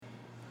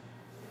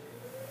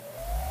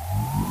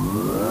They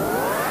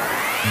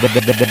Speak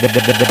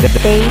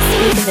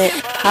of It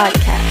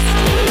podcast.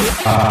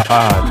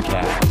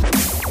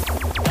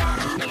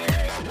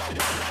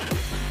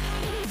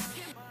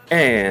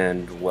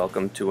 And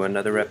welcome to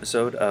another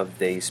episode of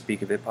They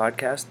Speak of It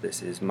podcast.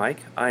 This is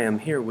Mike. I am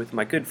here with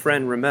my good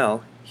friend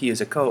Ramel. He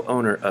is a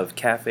co-owner of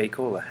Cafe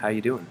Cola. How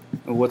you doing?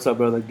 What's up,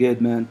 brother?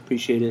 Good, man.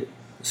 Appreciate it.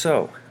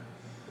 So,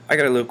 I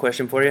got a little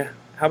question for you.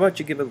 How about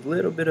you give a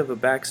little bit of a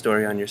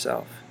backstory on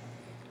yourself?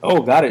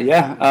 Oh, got it.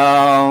 Yeah.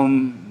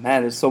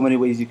 Man, there's so many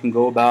ways you can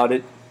go about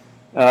it.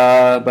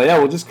 But yeah,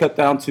 we'll just cut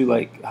down to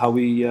like how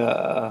we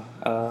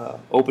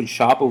opened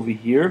shop over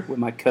here with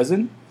my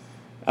cousin.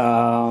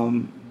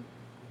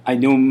 I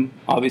knew him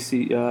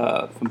obviously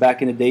from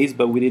back in the days,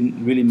 but we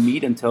didn't really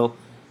meet until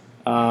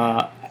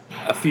a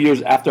few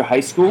years after high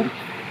school,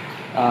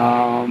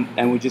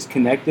 and we just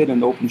connected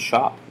and opened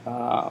shop.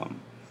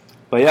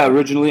 But yeah,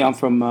 originally I'm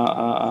from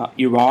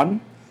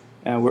Iran,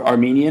 and we're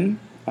Armenian,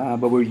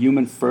 but we're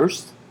human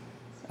first,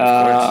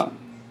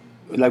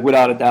 like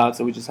without a doubt.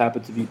 So we just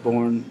happened to be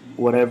born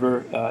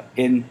whatever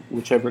in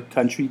whichever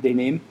country they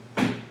name,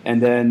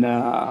 and then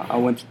I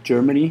went to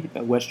Germany,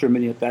 West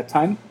Germany at that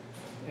time.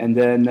 And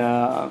then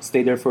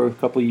stayed there for a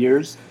couple of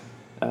years.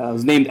 I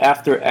was named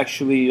after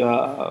actually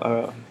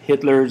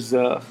Hitler's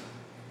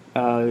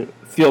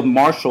field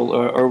marshal,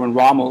 Erwin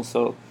Rommel.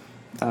 So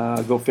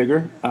go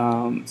figure.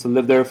 So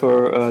lived there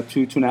for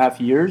 2.5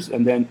 years,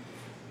 and then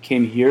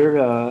came here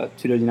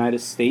to the United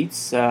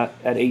States at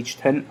age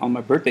 10 on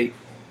my birthday,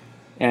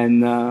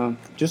 and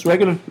just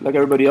regular like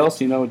everybody else,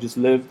 just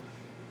lived,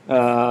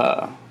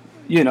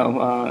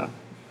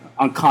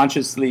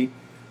 unconsciously.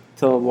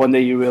 Till one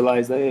day you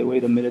realize, hey,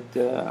 wait a minute,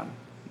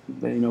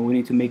 we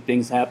need to make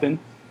things happen,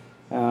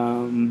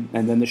 and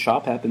then the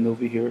shop happened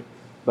over here.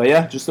 But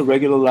yeah, just a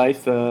regular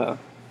life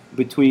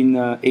between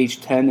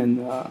age 10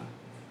 and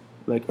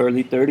like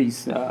early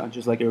 30s,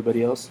 just like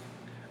everybody else.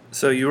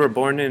 So you were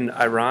born in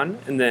Iran,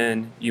 and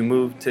then you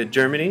moved to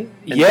Germany?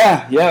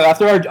 Yeah.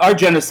 After our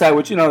genocide,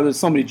 which, there's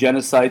so many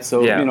genocides,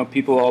 so, Yeah.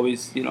 People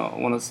always,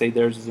 want to say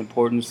theirs is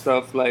important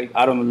stuff. Like,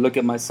 I don't look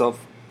at myself.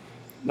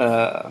 You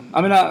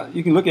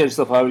can look at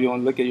yourself however you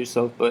want to look at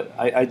yourself, but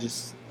I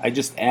just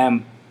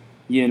am,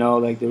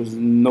 like there's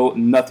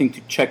nothing to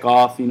check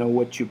off,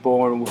 what you're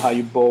born, how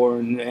you're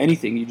born,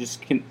 anything. You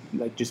just can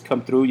just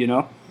come through,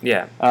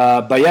 Yeah.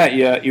 But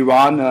yeah,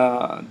 Iran,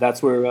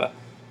 that's where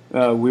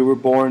we were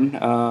born.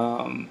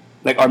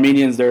 Like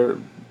Armenians, they're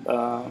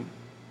kind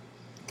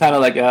of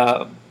like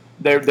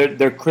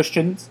they're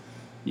Christians.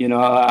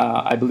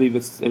 I believe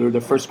they were the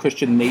first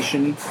Christian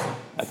nation.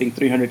 I think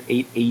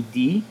 308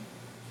 A.D.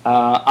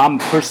 I'm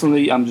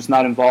just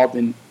not involved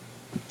in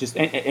just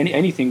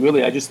anything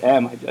really. I just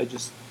am. I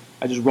just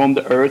roam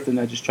the earth, and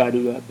I just try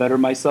to better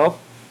myself.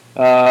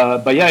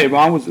 But yeah,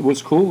 Iran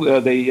was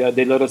cool.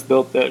 They let us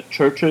build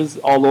churches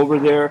all over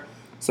there.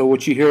 So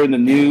what you hear in the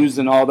news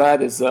and all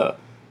that is I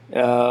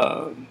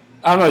don't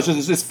know. It's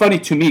just funny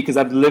to me because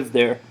I've lived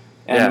there,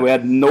 and we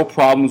had no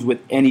problems with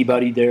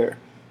anybody there.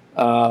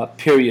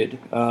 Period.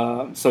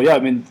 So yeah,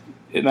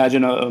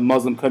 imagine a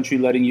Muslim country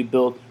letting you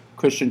build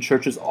Christian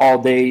churches all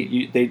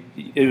day.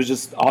 It was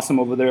just awesome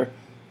over there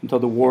until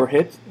the war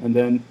hit, and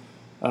then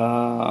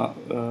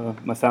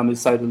my family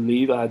decided to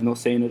leave. I had no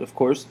say in it, of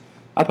course.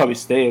 I'd probably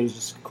stay. It was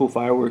just cool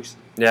fireworks.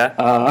 Yeah.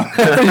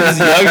 Just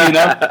young,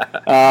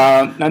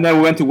 and then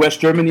we went to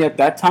West Germany at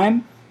that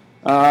time,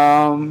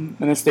 and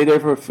then stayed there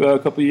for a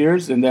couple of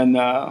years, and then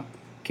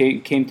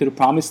came to the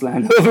promised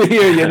land over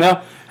here.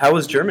 How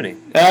was Germany?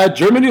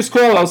 Germany was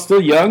cool. I was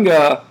still young.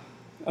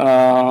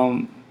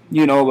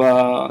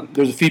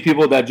 There's a few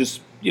people that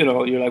just,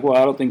 you're like, well,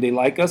 I don't think they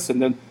like us.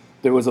 And then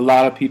there was a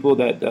lot of people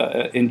that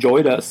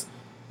enjoyed us.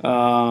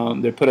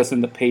 They put us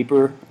in the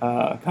paper,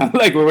 kind of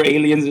like we were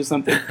aliens or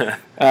something.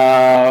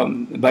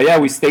 But yeah,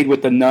 we stayed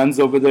with the nuns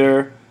over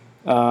there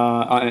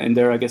in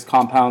their, I guess,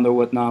 compound or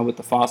whatnot with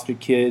the foster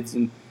kids.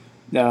 And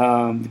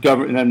the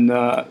government, and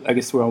I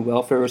guess we're on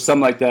welfare or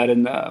something like that.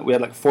 And we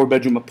had like a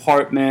 4-bedroom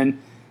apartment.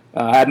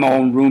 I had my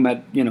own room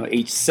at,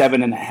 age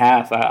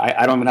 7.5.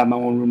 I don't even have my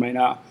own room right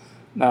now.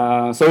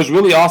 So it was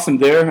really awesome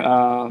there.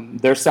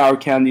 Their sour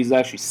candy is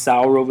actually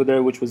sour over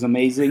there, which was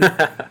amazing.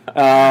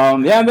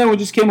 And then we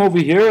just came over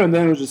here, and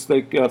then it was just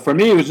like, for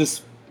me, it was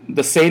just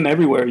the same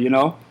everywhere, It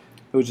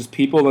was just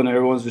people, and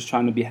everyone's just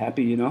trying to be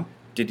happy,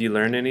 Did you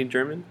learn any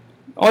German?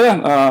 Oh,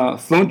 yeah,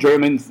 fluent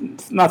German.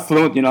 Not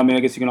fluent, I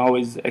guess you can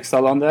always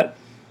excel on that.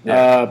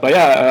 Yeah. But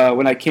yeah,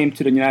 when I came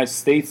to the United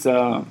States,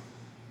 I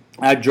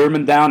had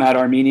German down, I had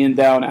Armenian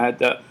down, I had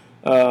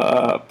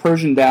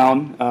Persian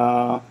down,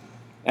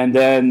 and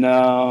then,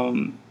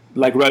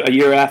 right a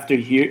year after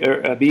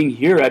being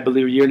here, I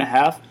believe a year and a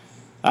half,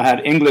 I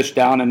had English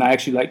down, and I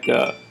actually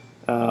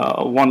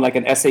won like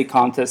an essay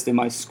contest in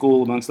my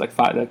school amongst like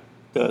the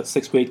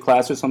 6th grade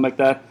class or something like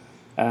that.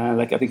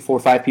 I think 4 or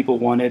 5 people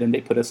won it, and they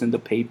put us in the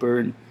paper,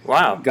 and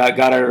wow,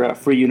 got our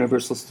free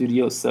Universal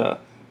Studios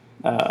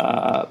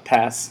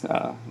pass.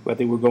 I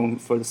think we're going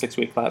for the 6th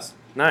grade class.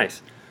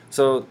 Nice.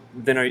 So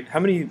then, how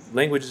many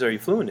languages are you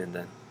fluent in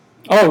then?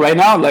 Oh, right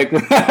now, like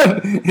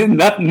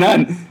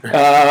none.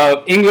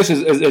 English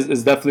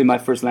is definitely my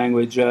first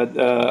language.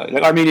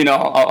 Like Armenian,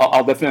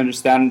 I'll definitely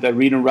understand.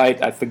 Read and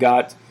write, I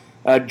forgot.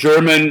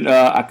 German,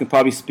 I can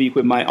probably speak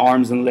with my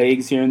arms and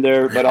legs here and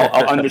there, but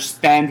I'll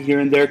understand here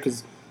and there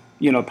because,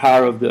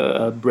 power of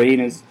the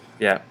brain is.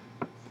 Yeah.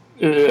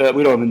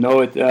 We don't even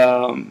know it.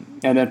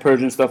 And then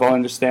Persian stuff, I'll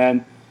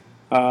understand.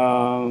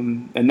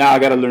 And now I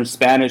got to learn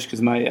Spanish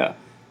because my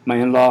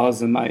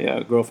in-laws and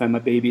my girlfriend, my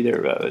baby,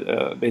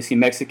 they're basically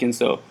Mexican,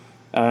 so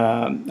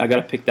I got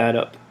to pick that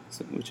up,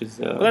 which is...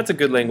 well, that's a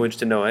good language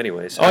to know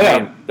anyways. Oh,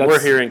 yeah.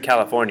 We're here in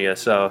California,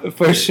 so...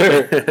 For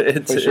sure.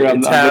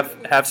 It's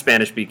half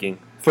Spanish speaking.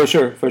 For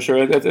sure.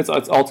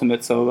 It's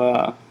ultimate,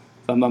 so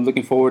I'm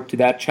looking forward to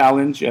that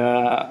challenge,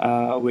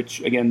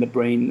 which, again, the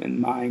brain and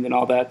mind and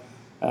all that,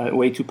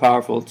 way too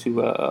powerful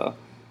to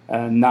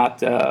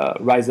not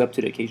rise up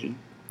to the occasion.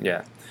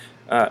 Yeah.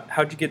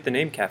 How'd you get the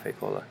name Cafe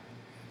Cola?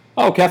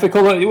 Oh, Cafe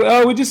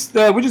Cola. We just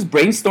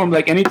brainstormed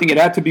like anything. It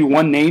had to be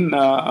one name,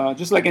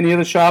 just like any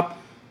other shop.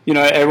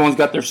 Everyone's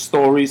got their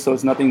story, so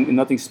it's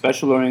nothing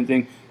special or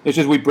anything. It's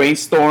just we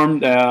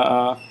brainstormed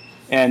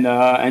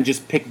and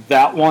just picked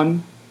that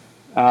one.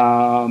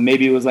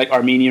 Maybe it was like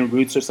Armenian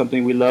roots or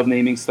something. We love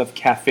naming stuff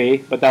cafe,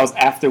 but that was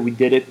after we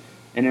did it.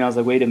 And then I was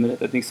like, wait a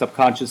minute. I think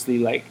subconsciously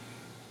like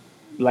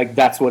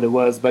that's what it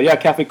was. But yeah,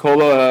 Cafe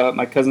Cola.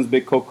 My cousin's a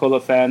big Coca-Cola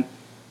fan.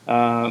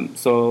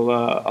 So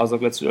I was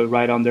like, let's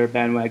ride on their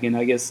bandwagon,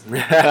 I guess, for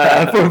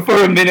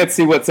a minute,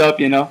 see what's up,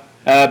 But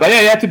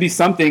yeah, it had to be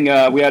something.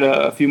 We had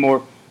a few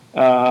more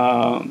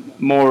on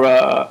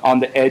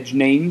the edge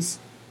names,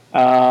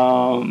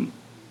 and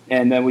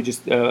then we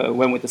just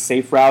went with the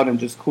safe route and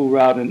just cool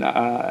route,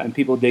 and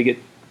people dig it,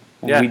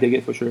 and we dig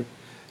it for sure.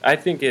 I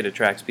think it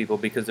attracts people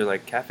because they're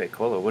like, Cafe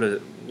Cola, what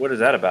is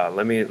that about?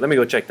 Let me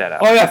go check that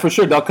out. Oh yeah, for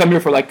sure. They'll come here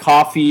for like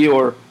coffee,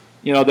 or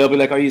they'll be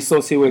like, are you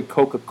associated with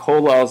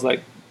Coca-Cola? I was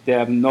like, they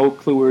have no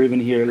clue we're even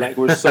here. Like,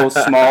 we're so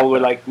small. We're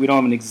like, we don't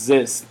even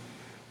exist.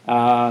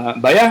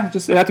 But yeah,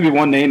 just it had to be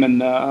one name,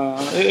 and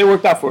it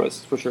worked out for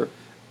us, for sure.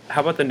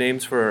 How about the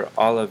names for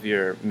all of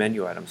your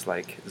menu items,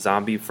 like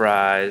Zombie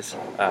Fries,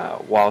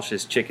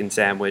 Walsh's Chicken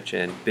Sandwich,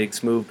 and Big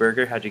Smooth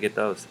Burger? How'd you get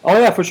those? Oh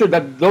yeah, for sure.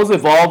 Those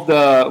evolved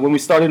when we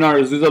started our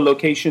Azusa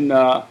location.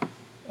 Well,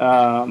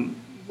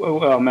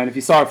 man, if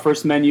you saw our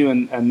first menu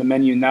and the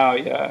menu now,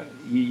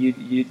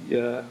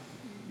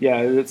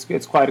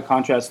 it's quite a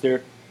contrast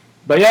there.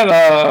 But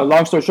yeah,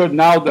 long story short,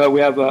 now that we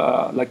have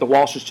like the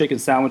Walsh's Chicken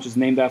Sandwich is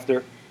named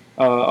after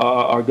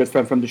our good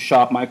friend from the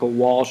shop, Michael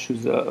Walsh,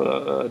 who's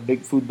a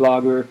big food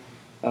blogger,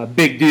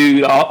 big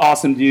dude,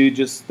 awesome dude.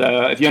 Just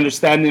if you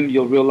understand him,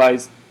 you'll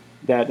realize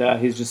that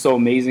he's just so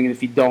amazing. And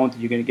if you don't,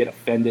 you're gonna get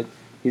offended.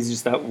 He's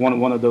just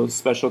one of those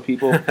special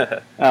people.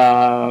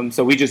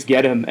 So we just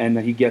get him, and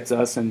he gets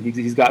us, and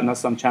he's gotten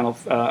us on Channel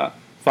 5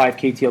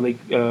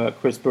 KTLA,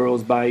 Chris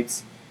Burrows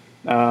Bites.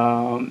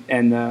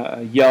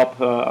 And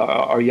Yelp,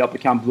 our Yelp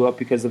account blew up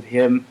because of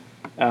him.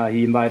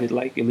 He invited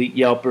like elite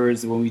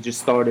Yelpers when we just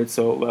started,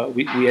 so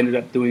we ended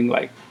up doing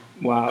like,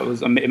 wow, it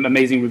was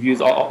amazing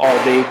reviews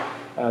all day,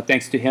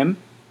 thanks to him.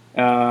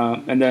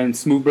 And then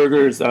Smooth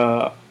Burgers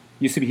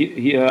used to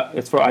be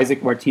it's for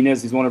Isaac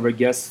Martinez. He's one of our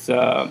guests.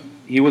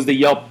 He was the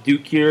Yelp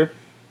Duke here,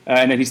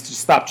 and then he just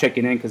stopped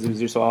checking in because he was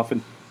here so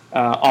often.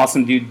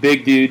 Awesome dude,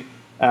 big dude.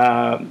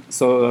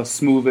 So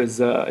Smooth is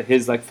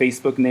his like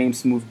Facebook name,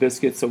 Smooth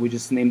Biscuit. So we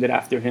just named it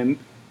after him.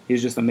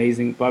 He's just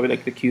amazing, probably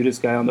like the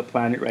cutest guy on the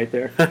planet right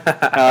there.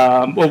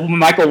 Well,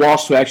 Michael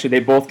Walsh too. Actually, they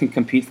both can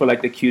compete for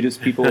like the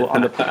cutest people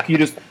on the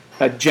cutest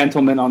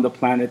gentleman on the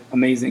planet.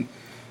 Amazing.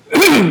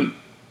 And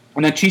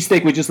then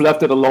cheesesteak, we just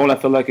left it alone. I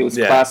feel like it was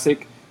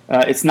classic.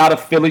 It's not a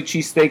Philly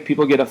cheesesteak.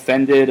 People get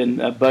offended and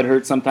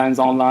butthurt sometimes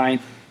online.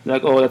 They're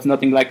like, oh, that's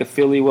nothing like a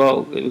Philly.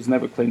 Well, it was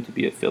never claimed to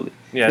be a Philly.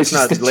 Yeah, it's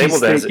not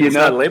labeled as. It's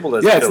not labeled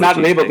as. Yeah, it's not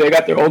labeled. They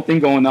got their own thing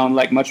going on.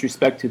 Like, much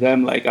respect to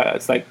them. Like,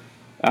 it's like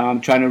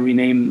trying to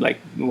rename like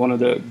one of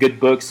the good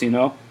books. It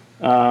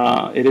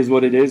is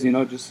what it is.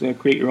 Just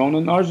create your own.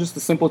 And ours just a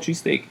simple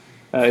cheesesteak.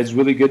 It's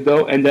really good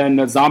though. And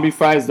then zombie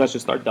fries. That's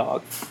just our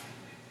dog.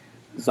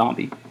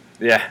 Zombie.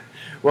 Yeah.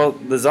 Well,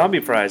 the zombie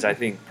fries, I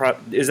think,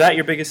 is that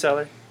your biggest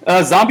seller?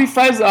 Zombie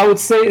fries, I would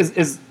say,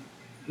 is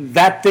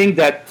that thing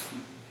that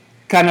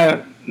kind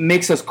of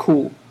makes us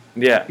cool.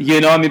 Yeah.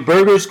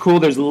 Burgers cool.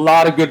 There's a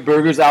lot of good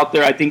burgers out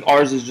there. I think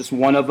ours is just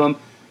one of them.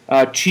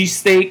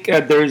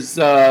 Cheesesteak, there's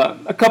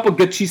a couple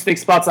good cheesesteak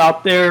spots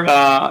out there.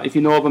 If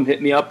you know of them,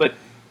 hit me up. But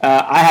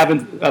I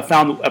haven't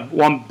found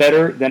one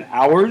better than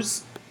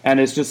ours. And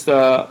it's just,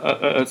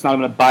 it's not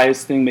even a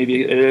biased thing.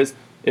 Maybe it is.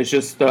 It's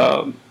just,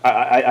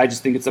 I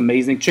just think it's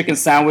amazing. Chicken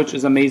sandwich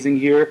is amazing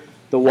here.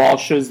 The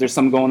Walsh's, there's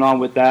something going on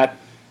with that.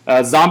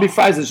 Zombie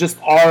fries is just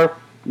our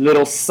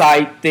little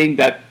side thing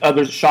that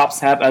other shops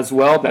have as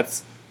well.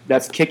 That's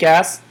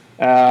kick-ass.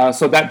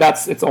 So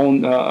that's its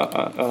own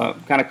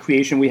kind of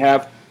creation we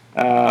have.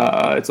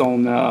 Its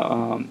own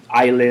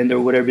island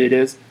or whatever it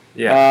is.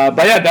 Yeah.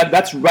 But yeah,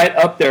 that's right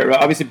up there.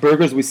 Obviously,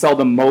 burgers we sell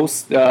the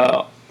most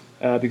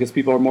because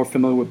people are more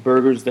familiar with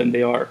burgers than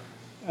they are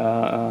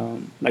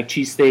like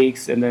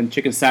cheesesteaks, and then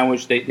chicken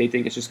sandwich. They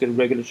think it's just a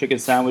regular chicken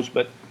sandwich,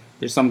 but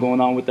there's something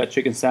going on with that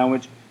chicken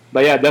sandwich.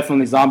 But yeah,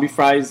 definitely zombie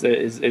fries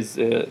is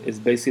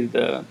basically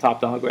the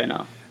top dog right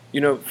now. You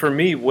know, for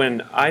me,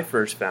 when I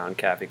first found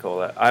Cafe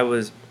Cola, I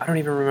don't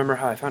even remember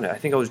how I found it. I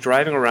think I was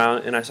driving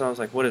around and I was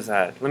like, what is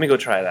that? Let me go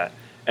try that.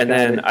 And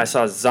then I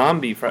saw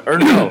zombie fries, or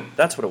no,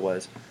 that's what it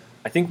was.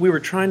 I think we were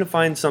trying to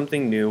find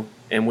something new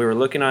and we were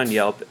looking on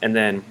Yelp and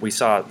then we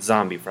saw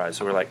zombie fries.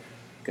 So we're like,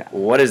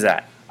 what is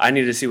that? I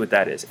need to see what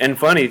that is. And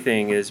funny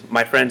thing is,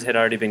 my friends had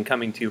already been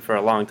coming to for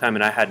a long time,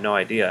 and I had no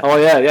idea. Oh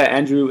yeah,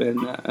 Andrew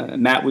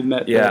and Matt we've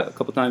met a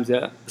couple times.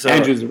 Yeah, so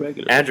Andrew's a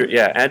regular.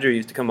 Andrew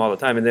used to come all the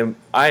time, and then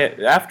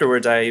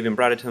afterwards I even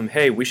brought it to him.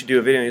 Hey, we should do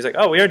a video. And he's like,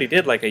 oh, we already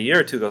did like a year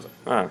or two ago.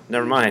 Oh,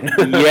 never mind.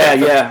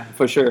 yeah,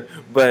 for sure.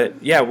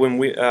 But yeah, when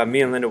me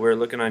and Linda were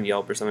looking on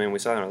Yelp or something, and we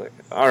saw it, I was like,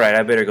 all right,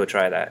 I better go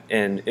try that.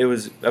 And it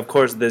was, of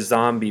course, the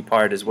zombie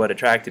part is what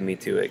attracted me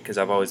to it because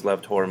I've always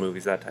loved horror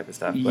movies, that type of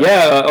stuff. But,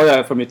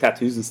 yeah, from your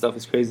tattoos and stuff.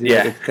 It's crazy.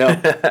 Yeah.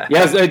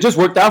 Yeah, it just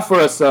worked out for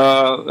us.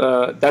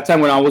 That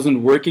time when I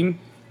wasn't working,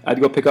 I'd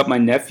go pick up my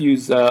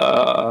nephews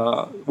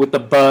with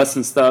the bus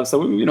and stuff. So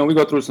we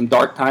go through some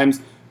dark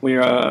times when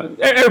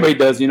everybody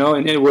does,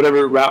 and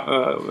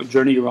whatever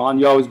journey you're on,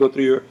 you always go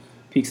through your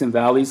peaks and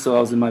valleys. So I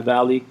was in my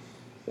valley,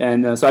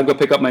 and so I'd go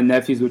pick up my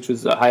nephews, which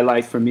was a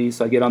highlight for me.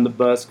 So I get on the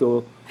bus,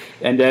 go,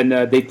 and then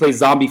they play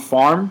Zombie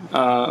Farm.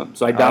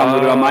 So I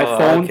downloaded it on my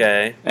phone,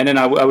 okay. And then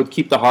I would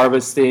keep the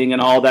harvesting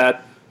and all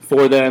that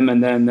for them,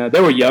 and then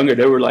they were younger.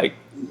 They were like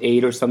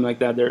 8 or something like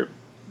that. They're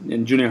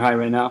in junior high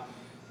right now.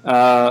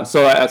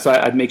 So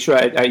I'd make sure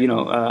I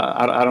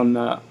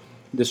don't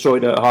destroy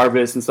the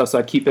harvest and stuff. So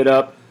I'd keep it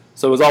up.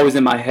 So it was always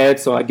in my head.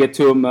 So I get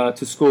to them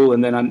to school,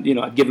 and then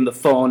I'd give them the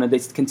phone, and they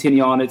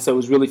continue on it. So it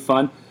was really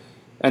fun.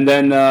 And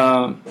then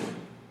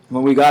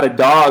when we got a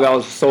dog, I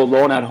was so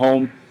alone at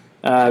home,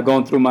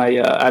 going through I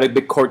had a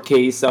big court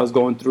case I was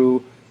going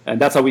through,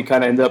 and that's how we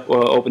kind of ended up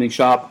opening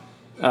shop.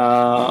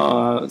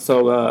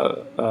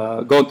 So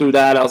going through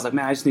that, I was like,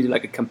 man, I just needed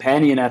like a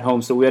companion at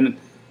home. So we ended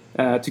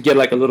to get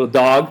like a little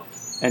dog,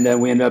 and then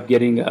we ended up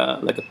getting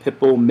like a pit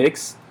bull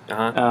mix,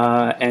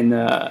 and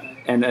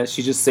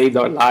she just saved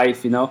our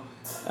life.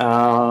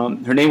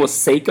 Her name was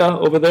Seika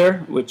over there,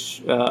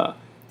 which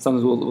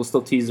sometimes we'll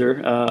still tease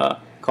her,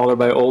 call her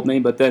by her old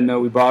name. But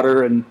then we brought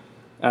her and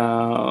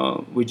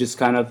we just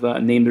kind of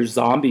named her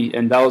Zombie,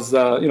 and that was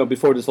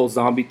before this whole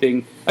zombie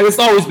thing. I guess it's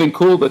always been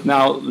cool, but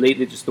now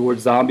lately just the word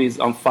zombie is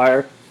on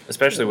fire.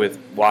 Especially with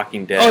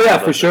Walking Dead. Oh yeah,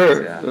 for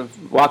sure. Yeah.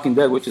 Walking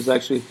Dead, which is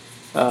actually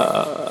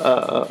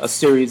a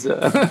series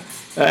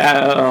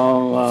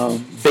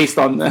based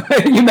on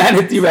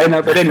humanity right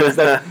now. But anyways,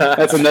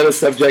 that's another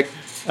subject.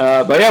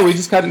 But yeah, we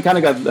just kind of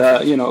got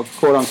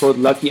quote unquote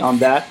lucky on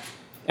that,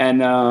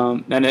 and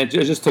it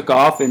just took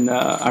off. And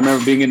I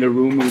remember being in the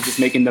room, we were just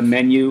making the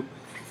menu,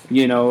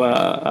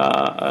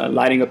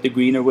 lighting up the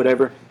green or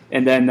whatever.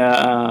 And then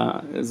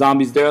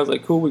Zombie's there. I was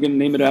like, cool, we're gonna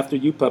name it after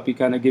you, puppy.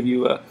 Kind of give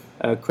you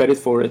credit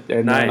for it.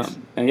 And, nice.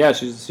 And yeah,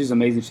 she's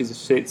amazing. She's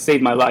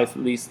saved my life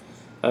at least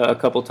a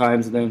couple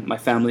times, and then my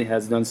family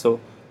has done so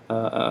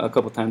a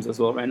couple times as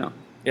well right now.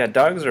 Yeah,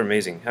 dogs are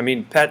amazing. I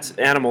mean, pets,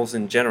 animals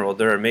in general,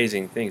 they're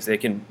amazing things. They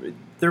can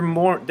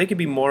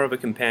be more of a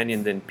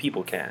companion than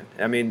people can.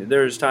 I mean,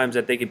 there's times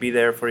that they could be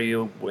there for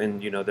you when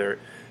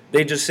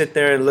they just sit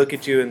there and look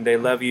at you and they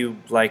love you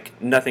like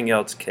nothing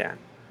else can.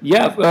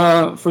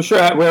 Yeah, for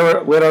sure.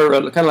 We're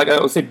our kind of like I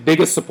would say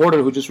biggest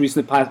supporter who just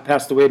recently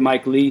passed away,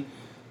 Mike Lee.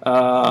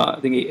 I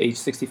think age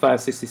 65,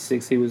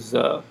 66. He was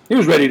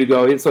ready to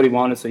go. That's what he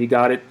wanted, so he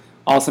got it.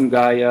 Awesome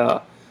guy.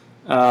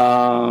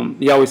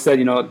 He always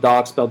said,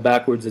 dog spelled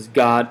backwards is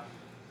God,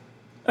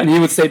 and he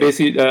would say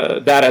basically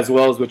that as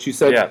well as what you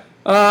said. Yeah.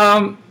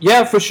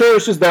 Yeah, for sure.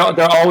 It's just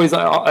they're always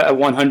at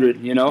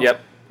 100.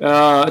 Yep.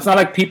 It's not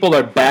like people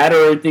are bad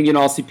or anything.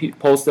 I'll see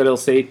posts that'll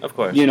say, of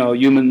course,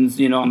 humans.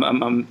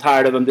 I'm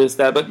tired of them, this,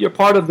 that. But you're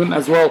part of them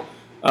as well.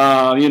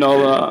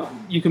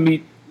 You can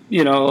meet,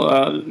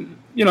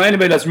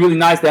 anybody that's really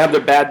nice. They have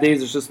their bad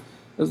days. It's just,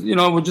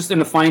 we're just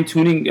in a fine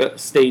tuning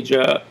stage.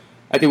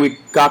 I think we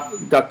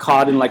got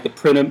caught in like the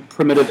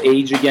primitive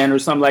age again or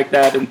something like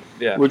that, and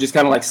we're just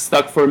kind of like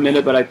stuck for a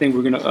minute. But I think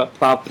we're gonna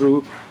plow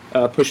through,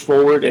 push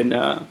forward, and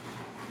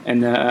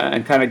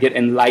kind of get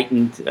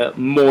enlightened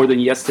more than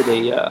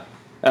yesterday.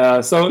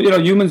 So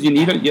humans, we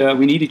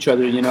need each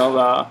other.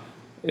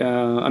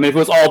 I mean, if it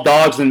was all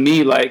dogs and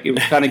me, like it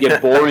would kind of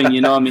get boring.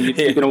 I mean,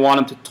 you're gonna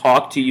want them to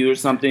talk to you or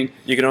something.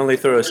 You can only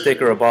throw a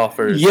stick or a ball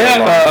for.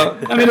 Yeah,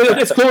 I mean,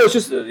 it's cool. It's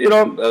just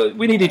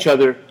we need each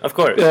other. Of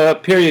course.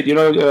 Period.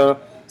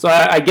 So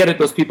I get it.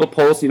 Those people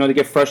post. They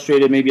get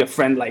frustrated. Maybe a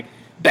friend like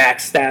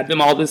backstabbed them.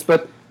 All this,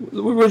 but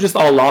we're just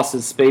all lost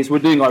in space. We're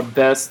doing our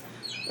best.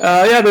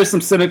 There's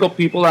some cynical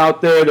people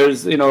out there.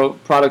 There's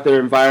product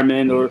their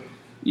environment or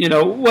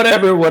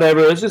whatever.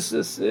 It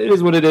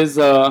is what it is.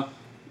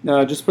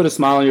 Just put a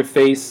smile on your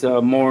face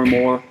more and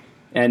more,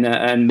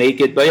 and make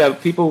it. But yeah,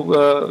 people,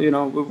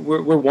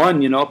 we're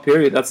one.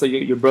 Period. That's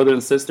your brother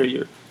and sister.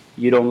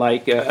 You don't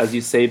like, as you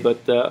say,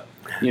 but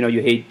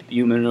you hate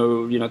human,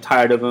 or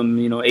tired of them,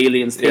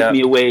 aliens take Yeah.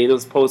 me away.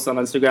 Those posts on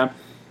Instagram.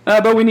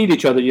 But we need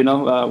each other,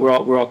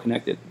 we're all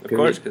connected. Of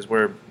course, because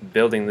we're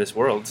building this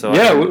world. So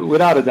Yeah, I mean,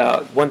 without a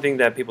doubt. one thing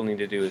that people need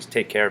to do is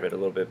take care of it a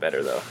little bit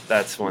better, though.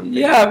 That's one thing.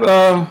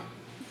 Yeah,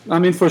 I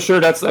mean, for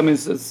sure. It's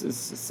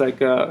like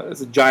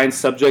it's a giant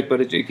subject,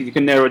 but you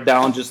can narrow it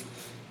down. Just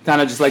kind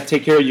of just like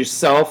take care of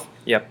yourself.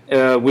 Yep.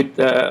 With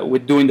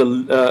doing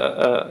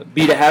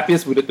be the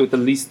happiest with the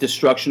least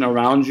destruction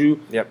around you.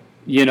 Yep.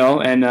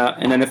 And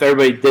then if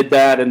everybody did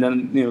that, and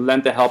then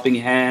lent a helping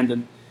hand,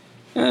 and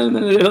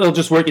it'll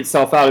just work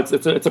itself out.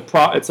 It's a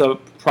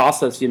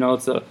process.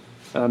 It's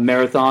a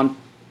marathon.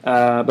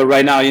 But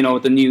right now,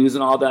 with the news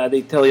and all that,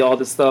 they tell you all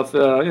this stuff. They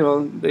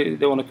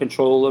want to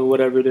control or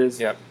whatever it is.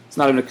 Yep. It's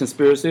not even a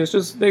conspiracy. It's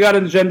just they got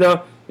an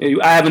agenda.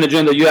 I have an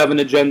agenda. You have an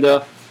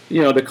agenda.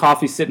 The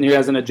coffee sitting here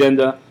has an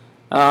agenda.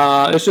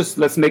 It's just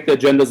let's make the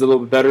agendas a little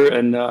bit better,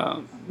 and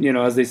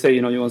as they say,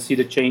 you want to see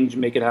the change,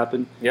 make it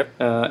happen.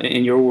 Yep.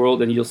 In your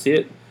world, and you'll see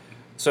it.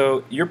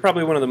 So you're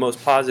probably one of the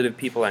most positive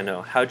people I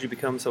know. How'd you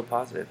become so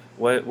positive?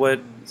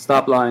 What?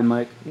 Stop lying,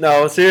 Mike.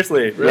 No,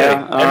 seriously. Really.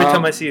 Yeah, Every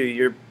time I see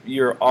you,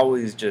 you're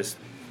always just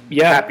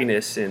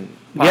happiness and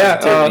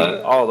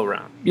positivity all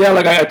around. Yeah,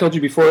 like I told you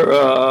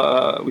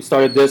before, we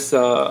started this.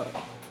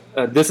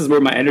 This is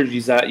where my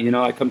energy's at.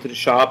 I come to the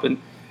shop, and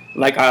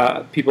like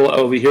people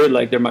over here,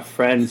 like they're my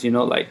friends. And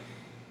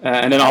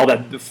then all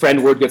that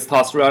friend word gets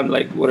tossed around,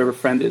 like whatever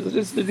friend is. It's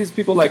just these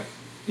people, like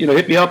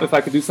hit me up if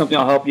I could do something.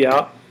 I'll help you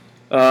out.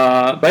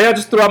 But yeah,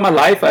 just throughout my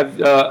life,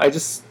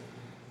 the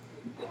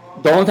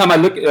only time I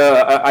look,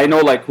 I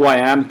know like who I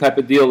am, type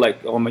of deal.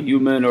 Like, oh, I'm a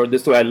human, or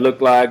this is what I look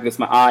like. This is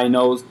my eye,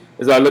 nose.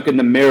 Is I look in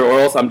the mirror, or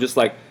else I'm just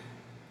like,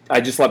 I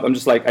just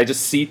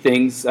see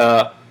things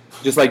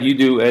just like you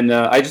do, and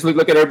I just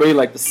look at everybody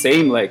like the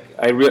same. Like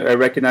I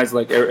recognize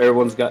like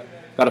everyone's got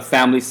a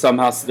family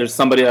somehow. So there's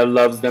somebody that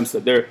loves them. So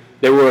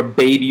they were a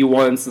baby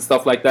once and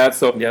stuff like that.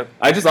 So yep.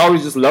 I just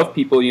always just love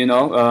people,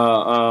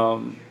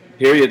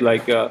 period.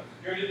 Like.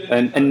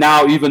 And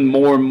now even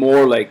more and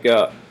more like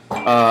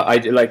I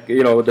like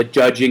the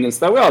judging and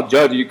stuff. We all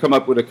judge. You come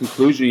up with a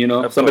conclusion.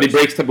 If somebody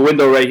breaks the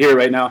window right here,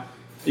 right now,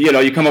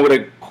 you come up with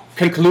a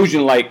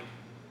conclusion like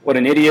what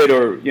an idiot,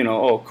 or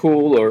oh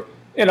cool, or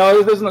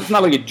it's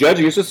not like you're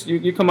judging. It's just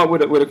you come up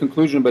with a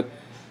conclusion. But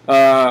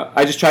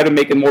I just try to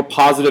make it more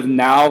positive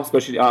now,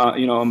 especially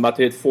I'm about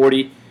to hit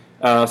 40,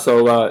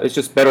 so it's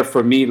just better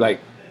for me. Like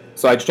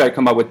so, I just try to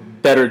come up with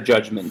better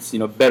judgments.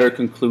 Better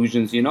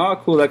conclusions. Oh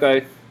cool, that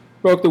guy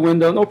broke the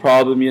window, no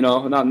problem,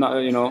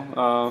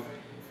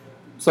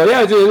 so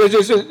yeah,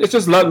 it's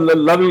just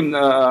loving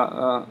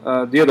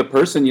the other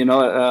person,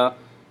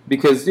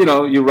 because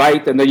you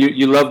write, and then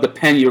you love the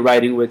pen you're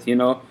writing with, you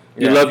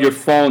love your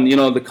phone,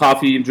 the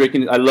coffee you're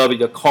drinking. I love it.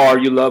 The car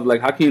you love.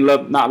 Like how can you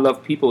not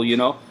love people?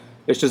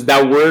 It's just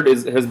that word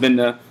has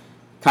been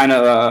kind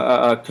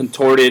of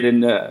contorted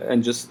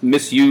and just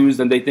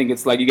misused, and they think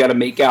it's like you got to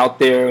make out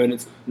there, and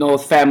it's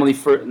family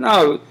first.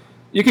 No,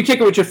 you can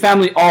kick it with your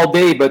family all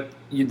day, but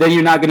then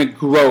you're not going to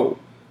grow.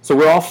 So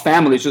we're all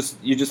family. It's just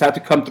you just have to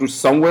come through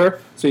somewhere.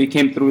 So you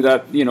came through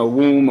that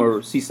womb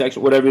or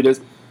C-section, whatever it is.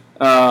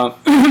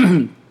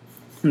 And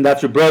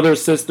that's your brother,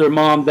 sister,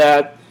 mom,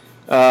 dad,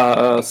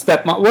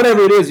 stepmom,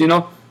 whatever it is,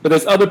 But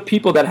there's other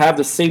people that have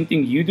the same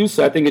thing you do.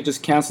 So I think it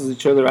just cancels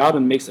each other out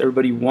and makes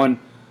everybody one.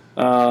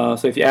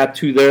 So if you add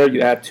 2 there, you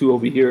add 2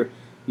 over here.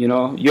 You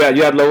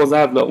had low ones, I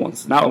have low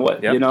ones. Now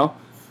what? Yep.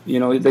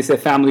 They say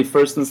family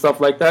first and stuff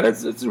like that.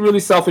 It's a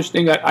really selfish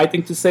thing, I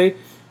think, to say.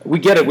 We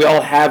get it. We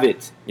all have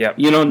it. Yep.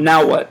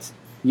 Now what?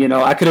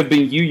 I could have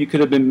been you. You could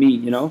have been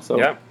me. So.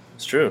 Yeah,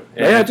 it's true.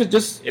 And yeah,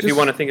 just if you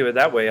want to think of it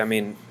that way, I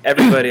mean,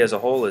 everybody as a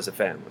whole is a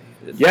family.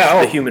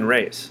 Yeah. The human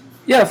race.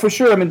 Yeah, for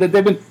sure. I mean,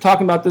 they've been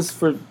talking about this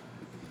for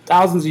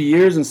thousands of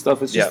years and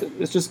stuff. It's just,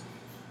 it's just,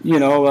 that's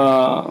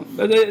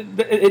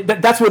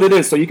what it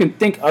is. So you can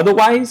think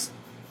otherwise,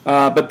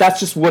 but that's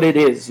just what it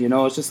is.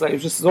 It's just like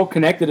it's just so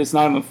connected. It's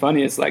not even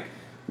funny. It's like.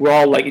 We're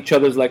all like each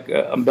other's like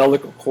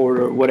umbilical cord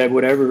or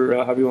whatever,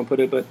 however you want to put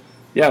it. But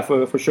yeah,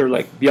 for sure,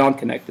 like beyond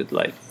connected,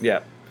 like.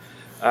 Yeah.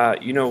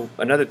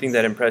 Another thing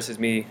that impresses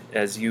me,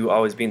 as you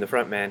always being the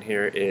front man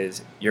here,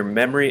 is your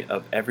memory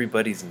of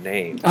everybody's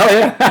name. Oh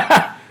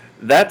yeah.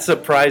 That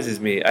surprises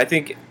me. I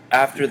think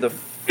after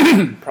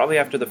probably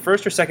after the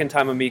first or second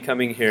time of me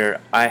coming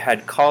here, I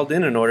had called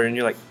in an order, and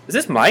you're like, "Is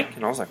this Mike?"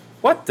 And I was like,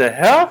 "What the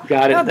hell?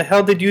 Got it. How the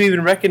hell did you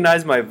even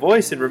recognize my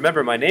voice and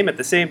remember my name at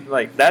the same?"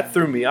 Like that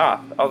threw me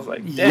off. I was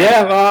like, "Damn."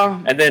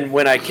 Yeah. And then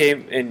when I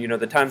came, and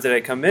the times that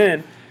I come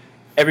in,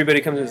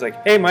 everybody comes in and is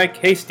like, "Hey, Mike.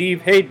 Hey,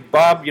 Steve. Hey,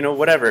 Bob.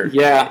 Whatever."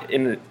 Yeah.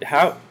 And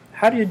how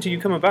did you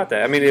come about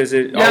that? I mean, has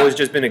it always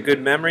just been a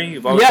good memory?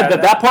 You've always had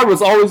that part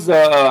was always.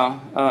 I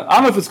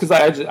don't know if it's because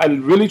I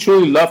really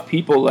truly love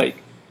people. Like,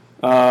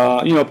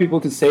 people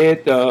can say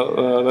it,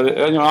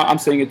 but I'm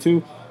saying it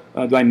too.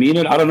 Do I mean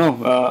it? I don't know.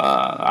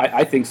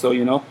 I think so.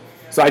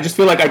 So I just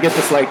feel like I get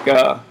this like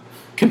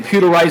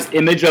computerized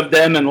image of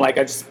them, and like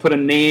I just put a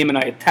name and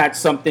I attach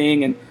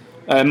something,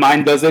 and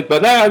mine does it.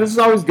 But this is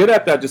always good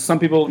at that. Just some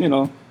people,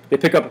 they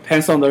pick up a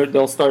pencil and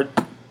they'll start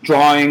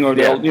drawing, or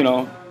they'll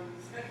Yeah.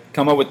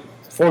 come up with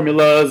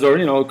formulas, or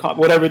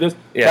whatever it is.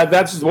 Yeah.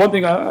 That's just one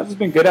thing I've just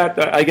been good at,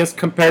 I guess,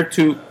 compared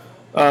to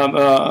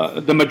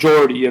the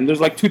majority. And there's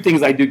like two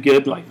things I do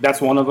good. Like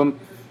that's one of them.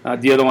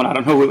 The other one I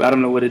don't know. I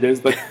don't know what it is,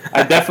 but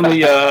I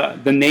definitely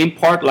the name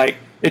part, like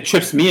it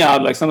trips me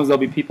out. Like sometimes there'll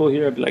be people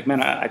here, I'll be like,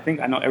 man, I think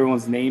I know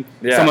everyone's name.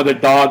 Yeah. Some of their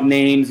dog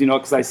names,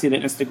 because I see it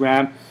on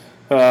Instagram.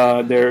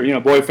 Their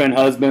boyfriend,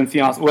 husband,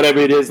 fiance, whatever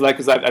it is. Like,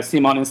 because I see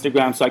them on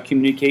Instagram, so I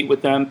communicate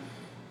with them.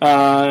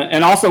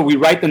 And also, we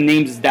write the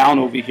names down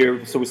over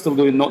here, so we're still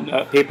doing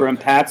paper and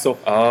pad. So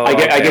I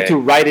get to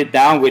write it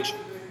down, which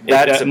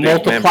That's a big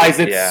multiplies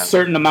memory, it yeah.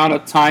 certain amount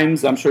of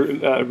times. I'm sure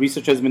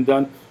research has been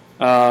done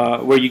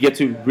where you get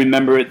to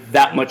remember it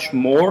that much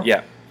more.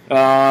 Yeah.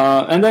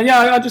 And then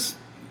it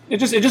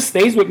just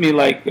stays with me.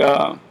 Like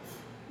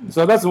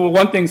so that's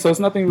one thing. So it's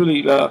nothing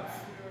really.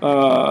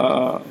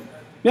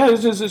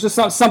 It's just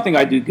something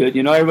I do good.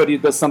 Everybody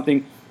does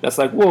something that's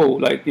like, whoa,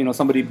 like,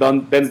 somebody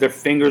bends their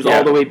fingers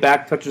all the way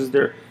back, touches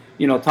their,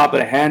 top of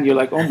the hand. You're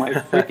like, oh my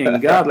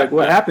freaking God, like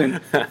what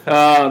happened?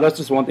 That's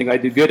just one thing I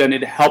do good, and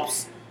it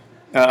helps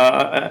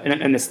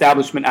an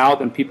establishment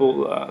out, and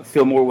people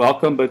feel more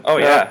welcome. But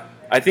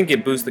I think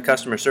it boosts the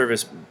customer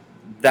service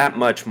that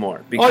much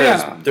more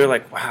because they're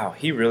like, wow,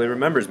 he really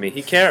remembers me.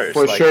 He cares.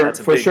 For like, sure, that's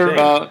a for big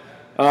sure.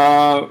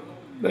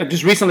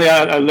 Just recently,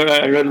 I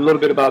read a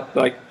little bit about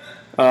like.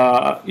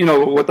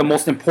 What the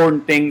most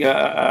important thing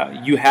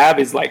you have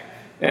is like,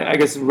 I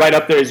guess right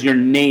up there is your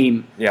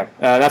name. Yeah.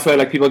 That's why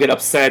like people get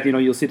upset.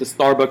 You'll see the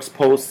Starbucks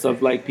posts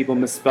of like people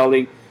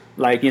misspelling,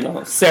 like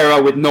Sarah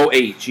with no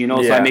H.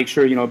 So I make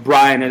sure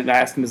Brian, and I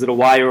ask him, is it a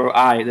Y or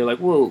I? They're like,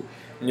 whoa.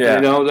 Yeah.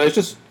 It's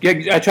just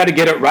I try to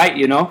get it right.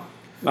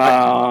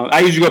 I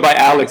usually go by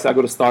Alex. I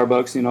go to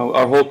Starbucks.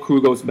 Our whole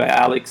crew goes by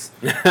Alex.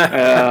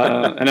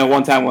 And then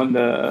one time when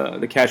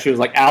the cashier was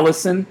like,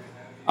 Allison,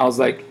 I was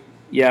like,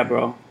 yeah,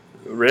 bro.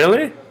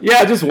 Really?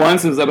 Yeah, just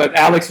once. But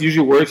Alex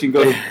usually works. You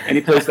can go to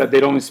any place that they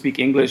don't speak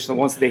English. So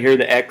once they hear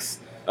the X,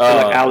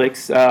 they're like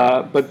Alex.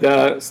 But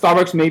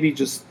Starbucks maybe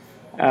just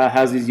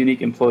has these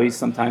unique employees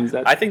sometimes.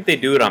 That I think they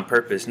do it on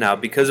purpose now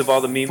because of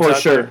all the memes For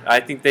out sure. there. I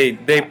think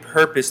they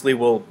purposely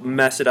will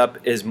mess it up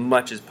as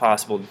much as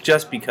possible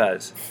just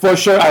because. For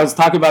sure. I was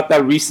talking about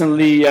that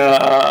recently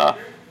a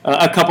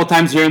couple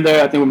times here and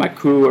there. I think with my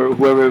crew or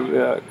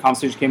whoever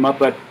conversation came up.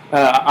 But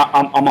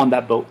I'm on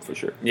that boat for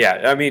sure.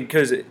 Yeah, I mean,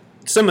 because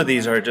some of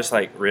these are just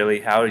like,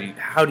 really, how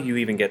do you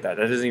even get that?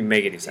 That doesn't even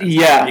make any sense.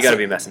 Yeah, you got to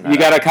be messing that up. You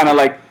got to kind of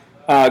like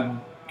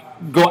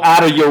go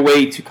out of your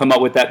way to come up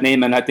with that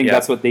name, and I think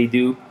that's what they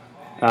do.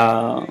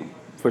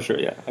 For sure,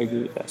 yeah, I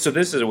agree with that. So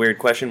this is a weird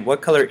question.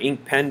 What color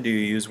ink pen do you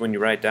use when you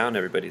write down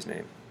everybody's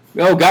name?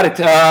 Oh, got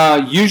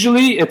it.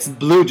 Usually it's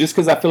blue, just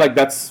because I feel like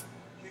that's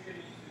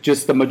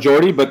just the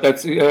majority. But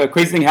that's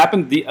crazy thing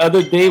happened the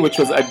other day, which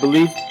was I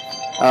believe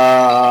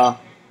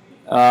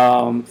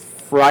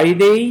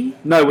Friday.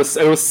 No, it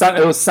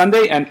was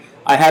Sunday, and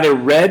I had a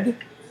red.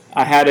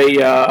 I had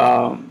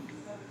a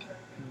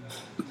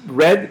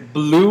red,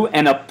 blue,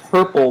 and a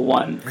purple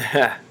one.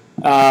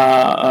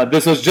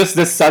 This was just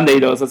this Sunday,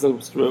 though.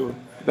 So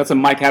that's a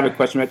Mike Havoc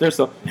question right there.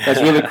 So that's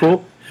really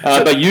cool.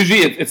 But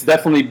usually it's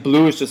definitely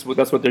blue. It's just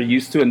that's what they're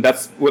used to, and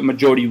that's what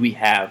majority we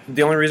have.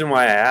 The only reason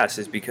why I asked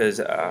is because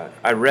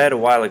I read a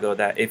while ago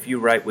that if you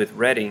write with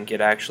red ink,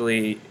 it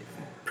actually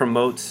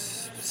promotes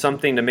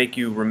something to make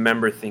you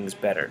remember things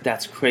better.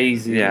 That's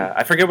crazy. Yeah,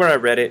 I forget where I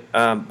read it,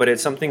 but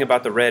it's something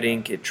about the red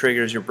ink. It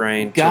triggers your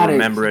brain to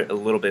remember it a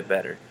little bit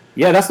better.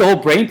 Yeah, that's the whole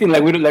brain thing.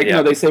 Like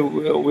they say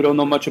we don't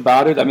know much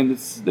about it. I mean,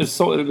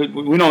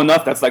 we know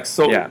enough. That's like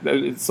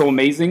it's so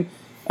amazing.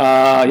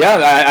 I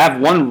have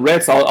one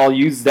red, so I'll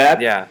use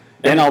that. Yeah.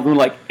 Then I'll do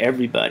like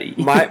everybody.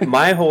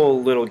 my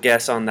whole little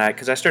guess on that,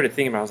 because I started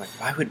thinking about it, I was like,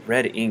 why would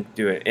red ink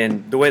do it?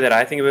 And the way that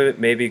I think of it,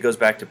 maybe it goes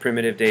back to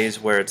primitive days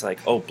where it's like,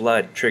 oh,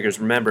 blood triggers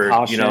remember,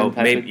 caution,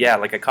 maybe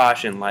like a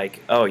caution,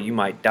 like, oh, you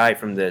might die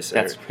from this.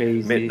 That's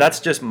crazy.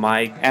 That's just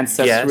my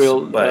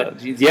ancestral. guess, but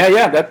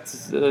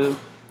that's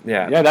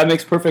yeah, that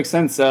makes perfect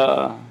sense.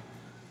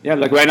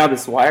 Like right now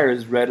this wire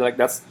is red. Like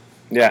that's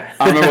yeah.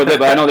 I don't remember what,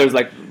 but I know there's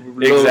like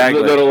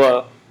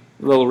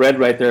little red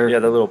right there. Yeah,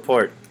 the little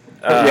port.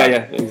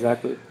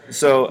 Exactly.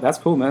 So that's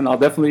cool, man. I'll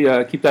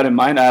definitely keep that in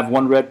mind. I have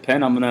one red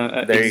pen. I'm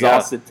gonna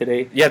exhaust it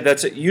today. Yeah,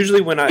 that's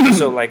usually when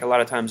so like a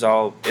lot of times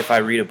if I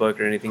read a book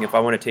or anything, if I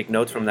want to take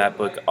notes from that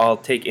book, I'll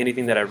take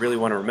anything that I really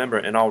want to remember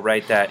and I'll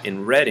write that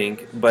in red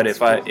ink. But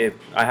if I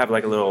have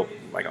like a little,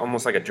 like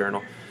almost like a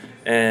journal,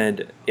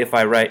 and if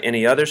I write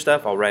any other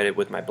stuff, I'll write it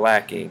with my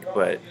black ink.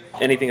 But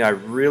anything I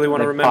really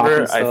want to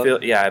remember,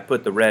 I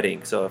put the red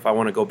ink. So if I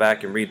want to go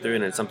back and read through it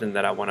and it's something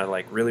that I want to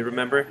like really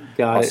remember,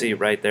 I'll see it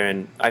right there.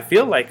 And I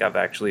feel like I've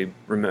actually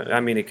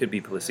I mean, it could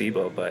be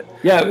placebo, but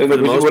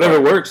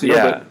whatever works.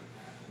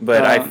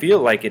 But I feel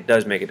like it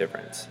does make a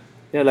difference.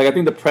 Yeah, like I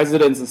think the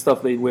presidents and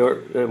stuff they wear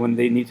when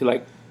they need to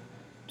like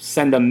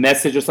send a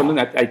message or something,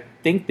 I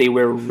think they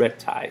wear a red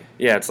tie.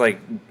 Yeah, it's like,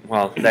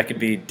 well, that could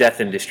be death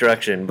and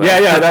destruction. But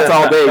Yeah, that's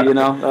all day,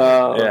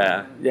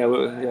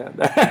 Yeah.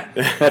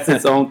 That's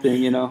its own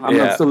thing, I'm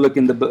Yeah. still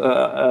looking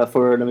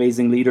for an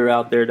amazing leader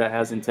out there that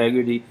has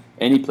integrity,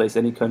 any place,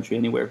 any country,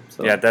 anywhere.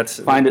 So Yeah, that's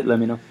find it, let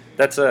me know.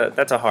 that's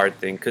a hard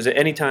thing, because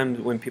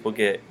anytime when people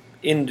get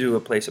into a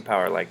place of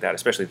power like that,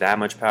 especially that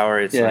much power,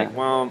 it's Yeah. like,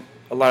 well,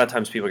 a lot of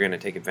times people are going to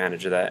take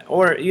advantage of that,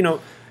 or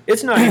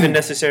it's not even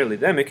necessarily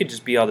them. It could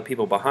just be all the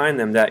people behind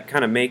them that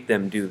kind of make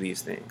them do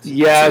these things.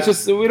 Yeah, it's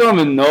just we don't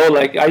even know.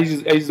 Like I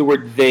use the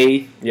word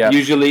they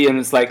usually, and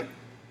it's like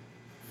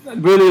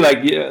really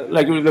like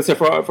let's say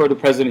for the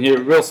president here,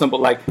 real simple.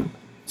 Like,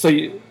 so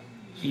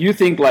you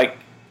think like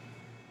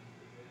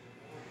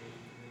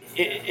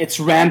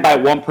it's ran by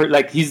one person?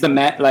 Like he's the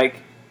man? Like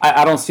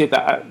I don't see it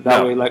that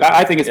No. way. Like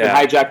I think it's been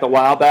hijacked a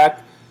while back.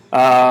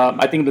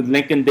 I think the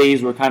Lincoln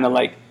days were kind of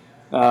like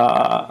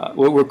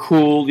we're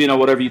cool,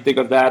 whatever you think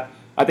of that.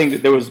 I think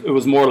that it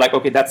was more like,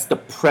 okay, that's the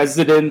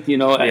president,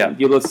 and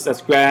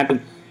Ulysses Grant,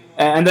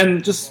 and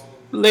then just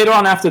later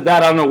on after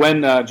that, I don't know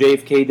when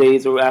JFK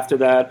days or after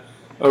that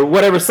or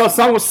whatever,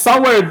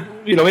 somewhere,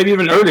 maybe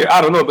even earlier, I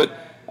don't know, but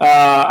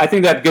I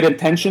think that good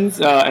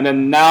intentions, and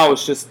then now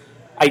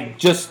I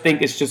just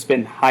think it's just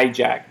been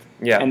hijacked.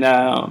 Yeah.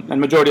 And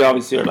majority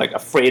obviously are like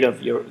afraid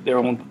of their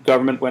own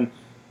government when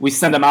we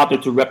send them out there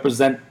to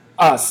represent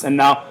us, and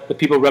now the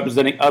people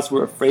representing us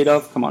we're afraid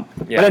of. Come on.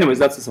 Yeah. But anyways,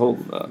 that's this whole.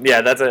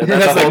 That's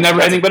like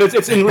never ending. But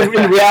it's in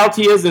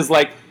reality is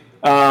like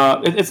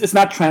it's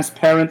not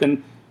transparent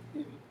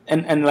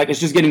and like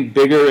it's just getting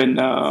bigger. And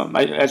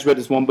I just read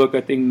this one book.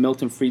 I think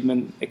Milton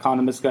Friedman,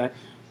 economist guy,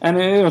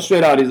 and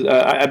straight out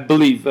I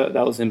believe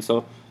that was him.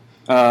 So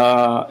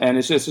and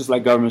it's just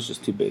like government's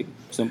just too big.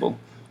 Simple.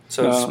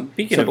 So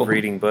speaking of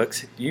reading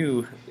books,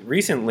 you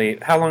recently,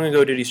 how long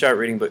ago did you start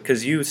reading books?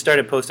 Because you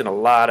started posting a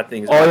lot of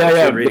things. Oh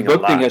yeah. The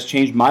book thing has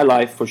changed my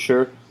life for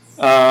sure.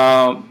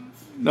 I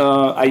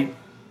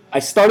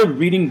started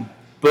reading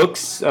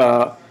books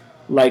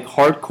like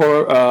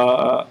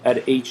hardcore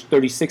at age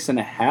 36 and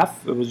a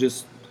half. It was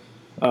just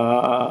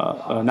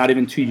not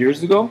even 2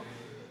 years ago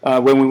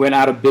when we went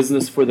out of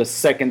business for the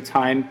second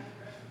time.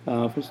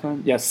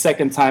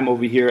 Second time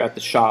over here at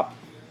the shop.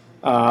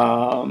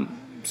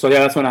 So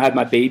that's when I had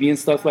my baby and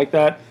stuff like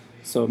that.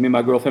 So me and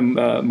my girlfriend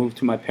moved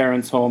to my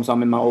parents' home, so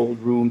I'm in my old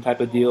room type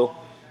of deal.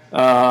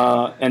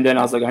 And then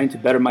I was like, I need to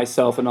better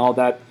myself and all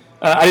that.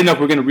 I didn't know if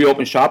we were going to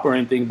reopen shop or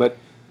anything, but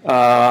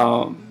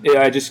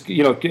I just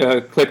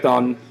clicked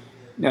on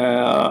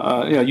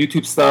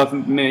YouTube stuff.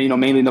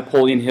 Mainly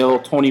Napoleon Hill,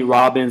 Tony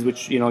Robbins,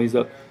 which he's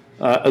a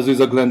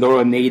Azusa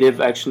Glendora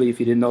native. Actually, if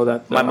you didn't know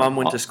that, my mom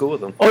went to school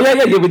with him. Oh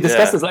yeah. We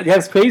discussed this. Yeah,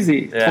 it's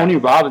crazy. Yeah. Tony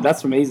Robbins,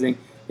 that's amazing.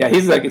 Yeah,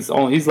 he's like his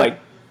own. He's like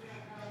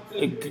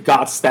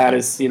God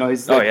status,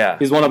 he's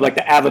he's one of like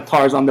the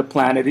avatars on the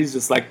planet. He's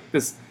just like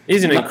this.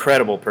 He's an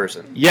incredible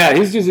person. Yeah,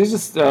 he's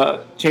just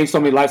changed so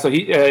many lives. So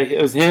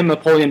it was him,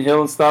 Napoleon Hill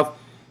and stuff,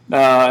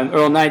 and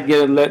Earl Knight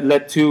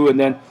led to,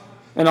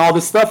 and all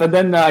this stuff. And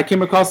then I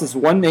came across this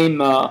one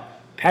name,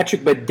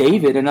 Patrick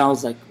Bet-David, and I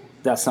was like,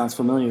 that sounds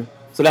familiar.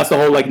 So that's the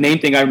whole like name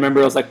thing. I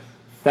remember I was like,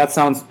 that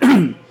sounds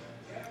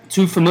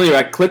too familiar.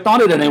 I clicked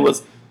on it, and it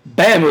was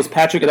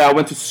Patrick that I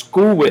went to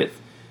school with.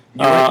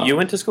 You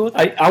went to school with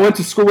him? I went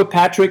to school with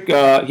Patrick.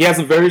 He has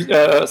a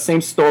very same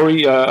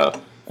story.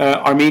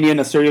 Armenian,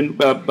 Assyrian,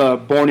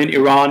 born in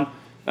Iran.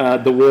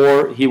 The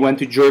war. He went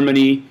to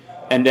Germany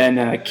and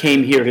then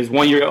came here. He's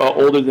 1 year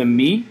older than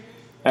me,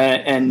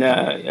 and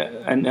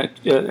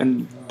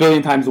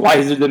billion times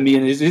wiser than me.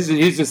 And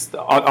he's just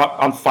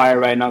on fire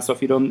right now. So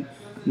if you don't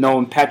know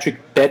him,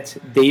 Patrick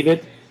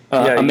Bet-David.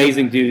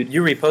 Amazing dude.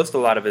 You repost a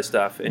lot of his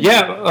stuff.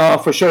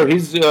 For sure.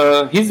 He's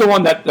the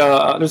one that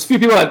there's a few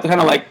people that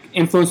kind of like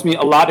influenced me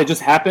a lot. It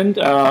just happened,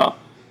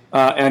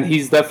 and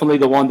he's definitely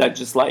the one that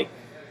just like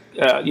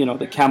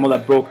the camel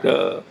that broke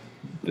the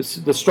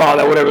straw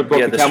that whatever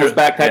broke the camel's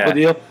back type of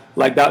deal,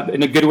 like that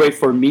in a good way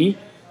for me.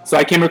 So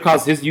I came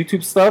across his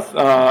YouTube stuff.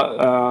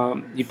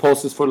 He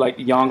posts for like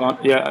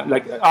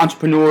like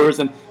entrepreneurs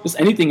and just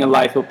anything in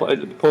life. He'll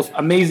post.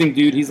 Amazing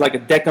dude. He's like a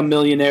deca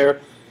millionaire.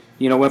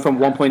 Went from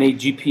 1.8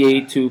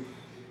 GPA to,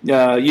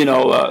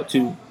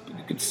 to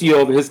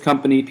CEO of his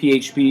company,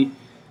 PHP,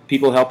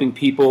 People Helping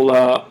People,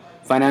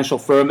 financial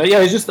firm.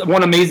 Yeah, he's just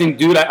one amazing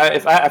dude.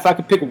 If I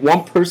could pick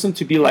one person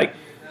to be like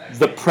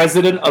the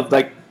president of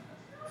like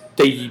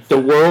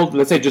the world,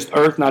 let's say just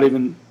Earth, not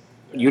even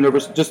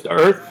universe, just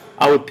Earth,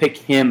 I would pick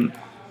him,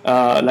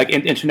 like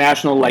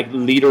international like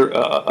leader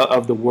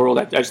of the world.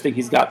 I just think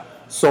he's got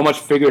so much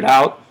figured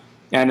out,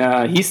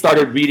 and he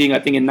started reading I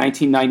think in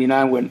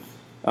 1999 when.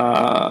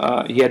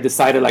 He had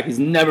decided like he's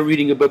never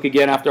reading a book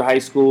again after high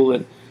school,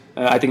 and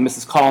I think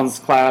Mrs. Collins'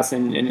 class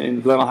in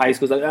Glenville High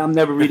School was like, I'm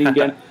never reading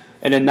again.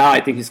 And then now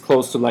I think he's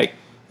close to like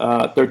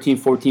 13,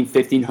 14,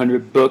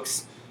 1,500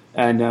 books,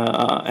 and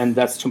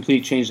that's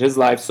completely changed his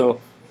life. So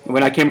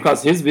when I came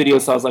across his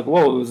videos, I was like,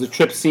 whoa, it was a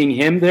trip seeing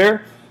him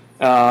there.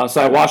 So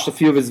I watched a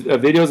few of his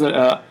videos,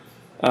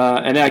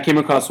 and then I came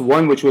across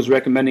one which was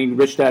recommending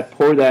Rich Dad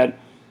Poor Dad.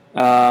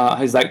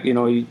 He's like,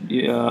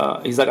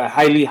 he's like, I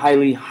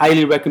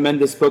highly recommend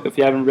this book if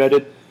you haven't read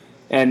it.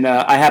 And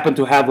I happen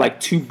to have like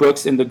 2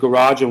 books in the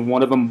garage, and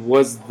one of them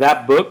was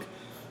that book,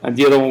 and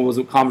the other one was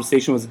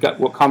Conversations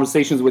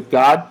with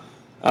God,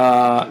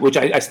 which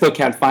I still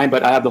can't find,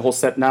 but I have the whole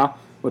set now,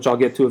 which I'll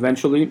get to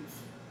eventually.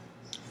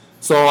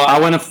 So I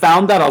went and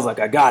found that. I was like,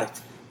 I got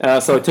it.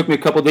 So it took me a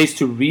couple days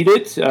to read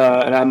it,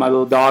 and I have my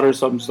little daughter,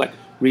 so I'm just like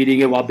reading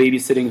it while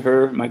babysitting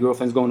her. My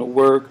girlfriend's going to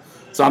work,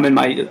 so I'm in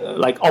my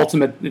like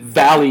ultimate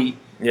valley,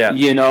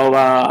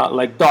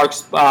 like dark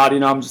spot.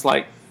 I'm just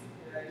like,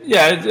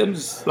 I'm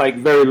just like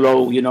very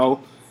low,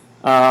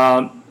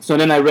 So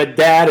then I read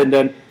that, and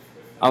then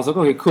I was like,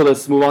 okay, cool.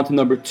 Let's move on to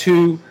number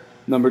 2,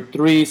 number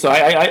 3. So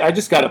I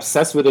just got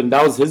obsessed with it, and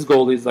that was his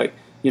goal. He's like,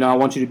 I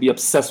want you to be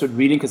obsessed with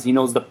reading because he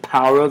knows the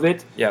power of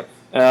it. Yep.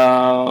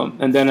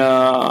 And then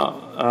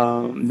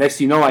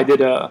next, I did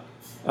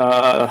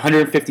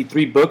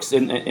 153 books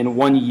in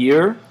 1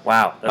 year.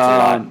 Wow, that's a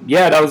lot.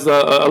 Yeah, that was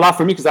a lot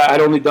for me because I'd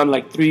only done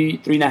like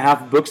three and a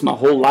half books my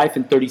whole life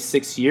in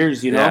 36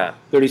 years.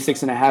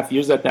 36 and a half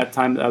years at that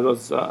time I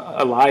was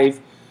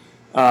alive,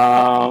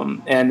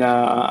 and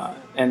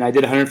I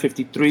did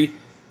 153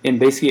 in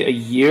basically a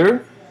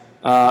year.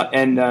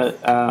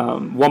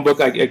 One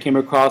book I came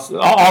across,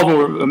 all of them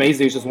were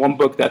amazing. It's just one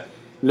book that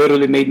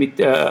literally made me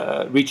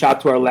reach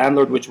out to our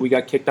landlord, which we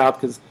got kicked out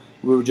because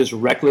we were just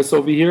reckless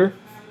over here.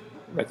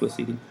 Reckless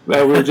eating.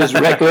 Well, we were just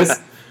reckless.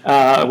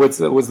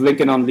 Was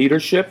Lincoln on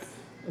Leadership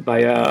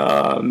by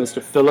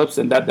Mr. Phillips,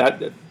 and that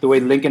the way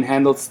Lincoln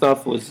handled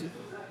stuff was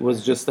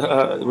just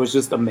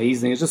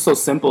amazing. It's just so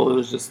simple. It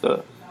was just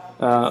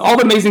all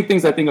the amazing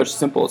things I think are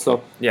simple.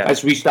 So I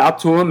just reached out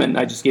to him and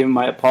I just gave him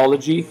my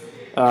apology.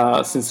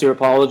 Sincere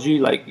apology,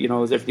 like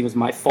everything was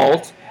my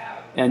fault,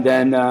 and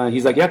then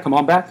he's like, "Yeah, come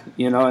on back,"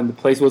 and the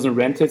place wasn't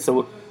rented,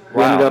 so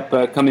we ended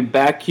up coming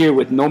back here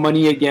with no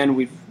money again.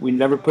 We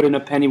never put in a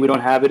penny. We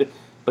don't have it,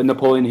 but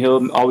Napoleon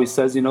Hill always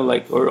says,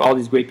 or all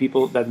these great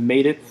people that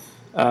made it,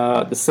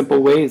 the simple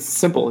way is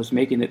simple. Is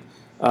making it.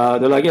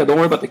 They're like, "Yeah, don't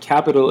worry about the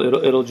capital.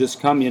 It'll just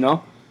come," So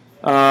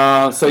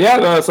I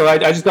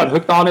just got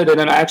hooked on it, and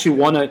then I actually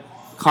won a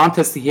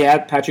contest he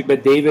had, Patrick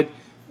Bet-David.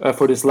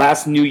 For this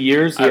last New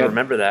Year's, I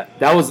remember that.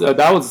 That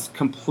was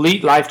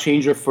complete life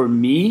changer for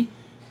me,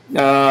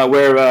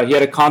 where he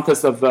had a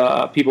contest of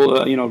people,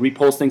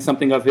 reposting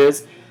something of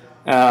his,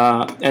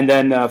 and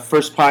then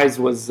first prize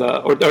was,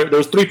 there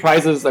was 3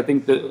 prizes. I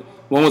think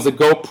one was a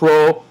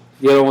GoPro,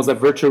 the other one was a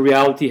virtual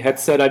reality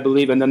headset, I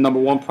believe, and then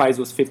number 1 prize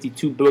was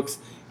 52 books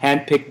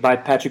handpicked by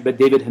Patrick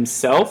Bet-David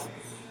himself.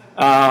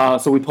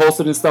 So we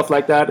posted and stuff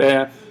like that,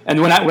 and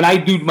when I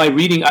do my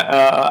reading,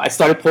 I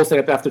started posting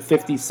up after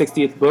 50th,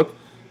 60th book.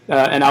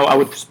 And I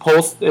would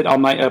post it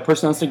on my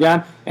personal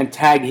Instagram and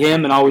tag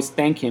him and always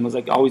thank him. I was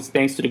like, always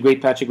thanks to the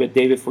great Patrick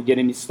Bet-David for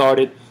getting me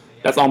started.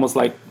 That's almost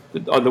like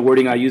the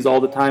wording I use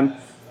all the time.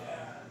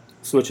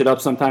 Switch it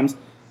up sometimes.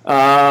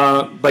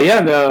 But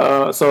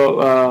yeah,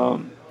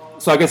 so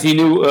I guess he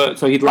knew.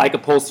 So he'd like a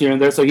post here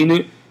and there. So he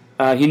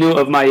knew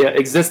of my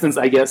existence,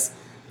 I guess.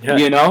 Yeah.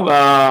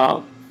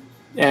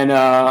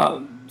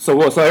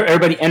 So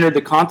everybody entered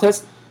the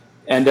contest,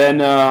 and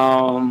then.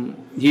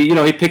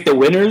 He picked the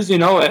winners,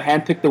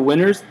 handpicked the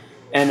winners,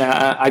 and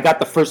I got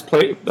the first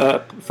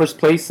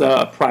place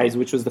prize,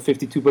 which was the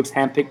 52 books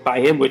handpicked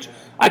by him, which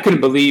I couldn't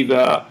believe.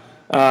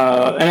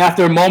 And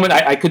after a moment,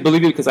 I could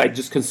believe it because I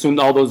just consumed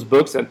all those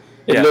books, and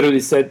it literally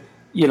said,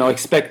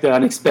 expect the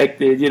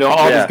unexpected,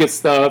 all this good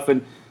stuff,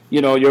 and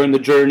you're in the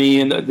journey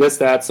and this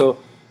that. So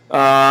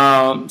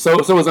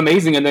it was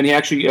amazing. And then he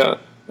actually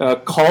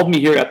called me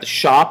here at the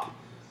shop.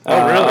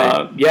 Oh,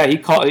 really? Yeah,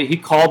 he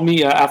called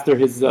me after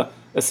his.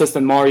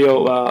 Assistant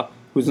Mario,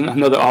 who's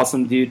another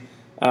awesome dude,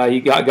 he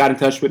got in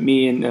touch with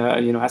me and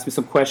asked me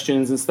some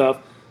questions and stuff.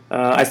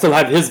 I still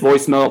have his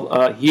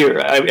voicemail here.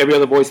 Every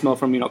other voicemail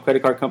from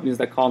credit card companies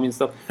that call me and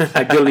stuff,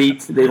 I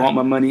delete. They want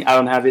my money. I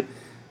don't have it.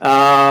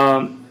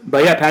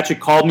 But yeah,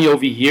 Patrick called me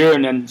over here,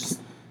 and then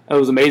it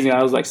was amazing.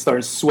 I was like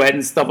starting sweating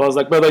and stuff. I was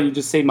like, brother, you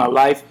just saved my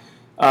life.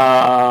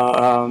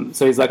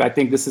 So he's like, I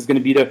think this is going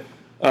to be the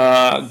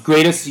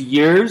greatest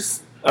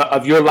years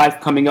of your life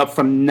coming up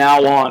from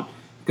now on.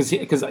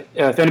 Because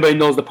if anybody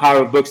knows the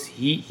power of books,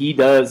 he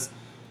does.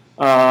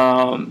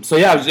 So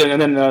yeah,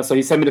 and then so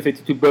he sent me the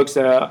 52 books.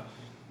 I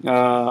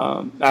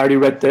already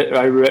read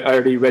I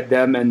already read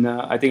them, and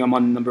I think I'm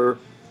on number,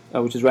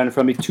 which is right in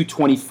front of me,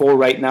 224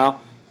 right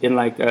now in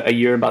like a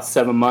year, about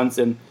 7 months,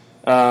 and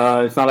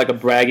it's not like a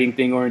bragging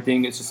thing or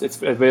anything. It's just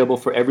it's available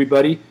for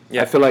everybody.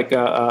 Yeah. I feel like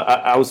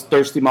I was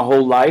thirsty my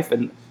whole life,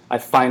 and I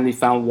finally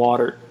found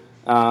water.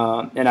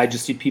 And I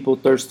just see people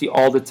thirsty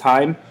all the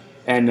time,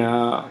 and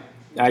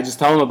I just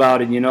tell them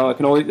about it, I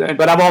can only,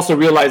 but I've also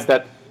realized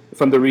that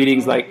from the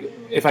readings, like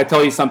if I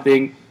tell you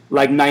something,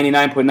 like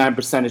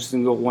 99.9%, it's just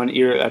gonna go one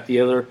ear at the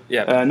other.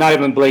 Yeah. Not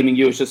even blaming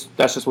you.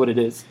 That's just what it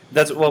is.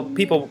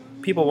 People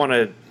want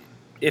to,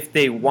 if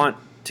they want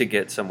to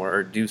get somewhere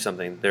or do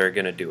something, they're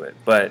going to do it.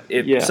 But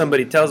if Yeah.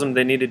 somebody tells them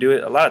they need to do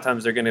it, a lot of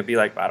times they're going to be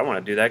like, I don't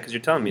want to do that because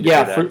you're telling me to do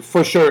Yeah, that.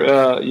 for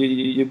sure.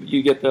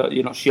 You get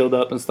the shield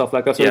up and stuff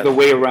like that. So Yeah. there's a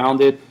way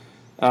around it.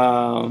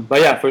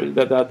 But yeah, for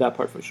that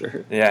part for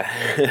sure. Yeah.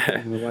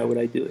 Why would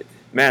I do it?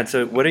 Man,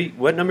 so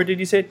what number did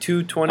you say?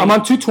 220? I'm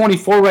on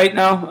 224 right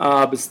now.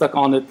 I've been stuck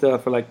on it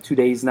for like 2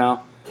 days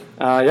now.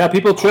 Yeah,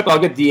 people trip. I'll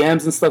get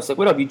DMs and stuff. It's like,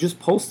 what up? You just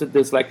posted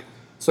this. Like,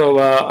 so,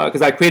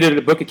 because I created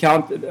a book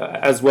account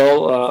as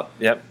well.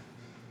 Yep.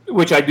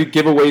 Which I do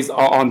giveaways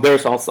on there,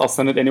 so I'll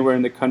send it anywhere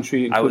in the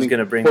country. I was going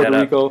to bring Puerto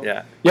that Rico. up.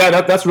 Yeah.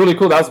 Yeah, that's really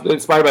cool. That was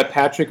inspired by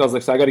Patrick. I was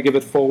like, so I got to give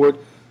it forward.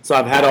 So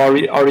I've had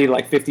already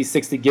like 50,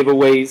 60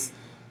 giveaways.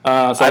 So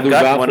I've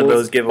got one of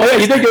those giveaways. Oh, yeah,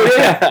 you did give it.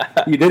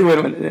 Yeah, you did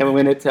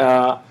win it.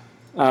 So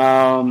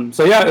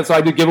yeah, so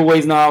I do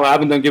giveaways now. I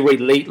haven't done giveaway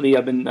lately.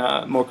 I've been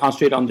more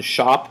concentrated on the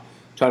shop,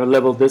 trying to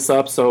level this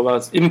up.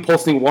 So even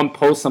posting one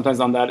post sometimes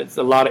on that, it's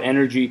a lot of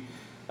energy,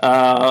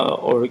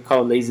 or we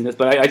call it laziness.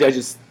 But I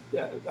just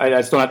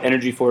don't have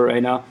energy for it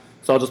right now.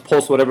 So I'll just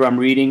post whatever I'm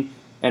reading,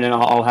 and then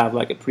I'll have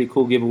like a pretty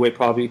cool giveaway,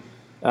 probably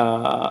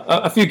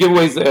a few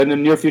giveaways in the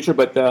near future,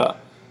 but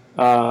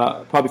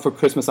probably for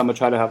Christmas I'm gonna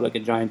try to have like a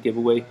giant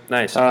giveaway.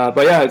 Nice.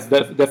 But yeah, it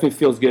definitely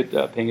feels good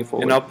paying it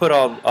forward. And I'll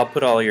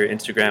put all your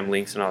Instagram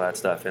links and all that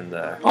stuff in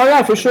the. Oh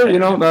yeah, for sure.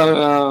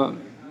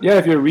 Yeah,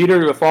 if you're a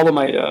reader, follow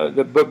my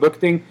the book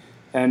thing,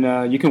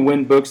 and you can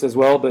win books as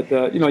well. But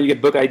you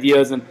get book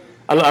ideas, and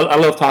I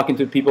love talking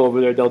to people over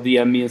there. They'll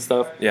DM me and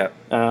stuff. Yeah.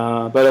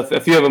 But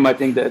a few of them, I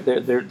think that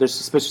they're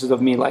suspicious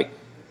of me, like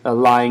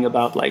lying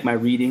about like my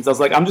readings. I was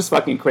like, I'm just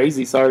fucking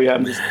crazy. Sorry,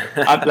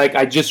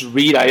 I just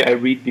read. I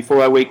read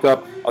before I wake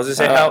up. I was gonna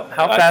say,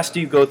 how fast do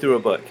you go through a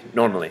book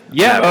normally?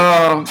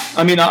 Yeah,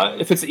 I mean,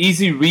 if it's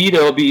easy read,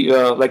 it'll be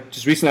like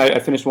just recently I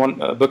finished one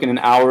book in an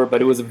hour,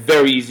 but it was a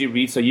very easy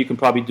read, so you can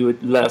probably do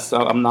it less.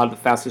 I'm not the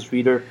fastest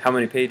reader. How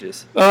many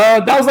pages?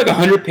 That was like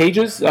 100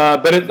 pages,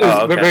 but it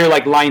was very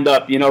like lined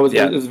up. It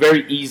was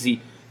very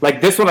easy. Like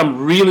this one,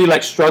 I'm really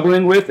like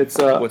struggling with. It's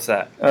what's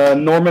that?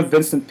 Norman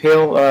Vincent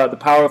Peale, The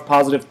Power of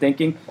Positive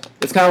Thinking.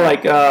 It's kind of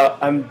like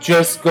I'm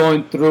just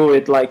going through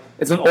it. Like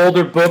it's an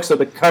older book, so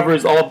the cover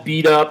is all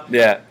beat up.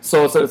 Yeah.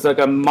 So it's like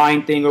a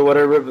mind thing or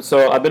whatever.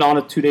 So I've been on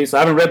it 2 days. So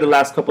I haven't read the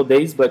last couple of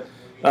days, but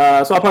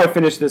so I'll probably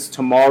finish this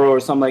tomorrow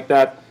or something like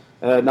that.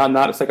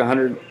 Not it's like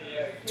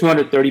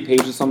 230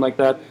 pages, something like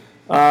that.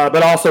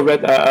 But I also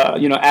read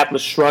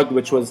Atlas Shrugged,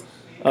 which was.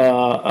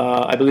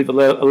 I believe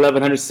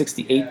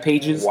 1,168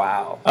 pages.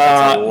 Wow,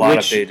 that's a lot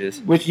of pages.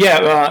 It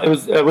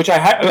was. Which I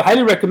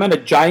highly recommend a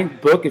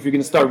giant book if you're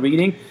going to start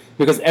reading,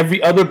 because every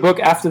other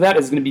book after that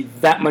is going to be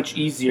that much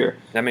easier.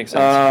 That makes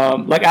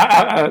sense. Like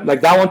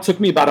that one took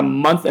me about a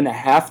month and a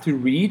half to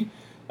read.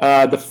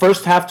 The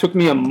first half took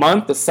me a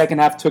month. The second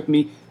half took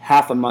me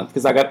half a month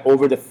because I got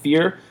over the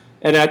fear.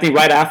 And then I think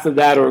right after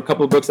that, or a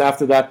couple of books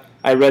after that,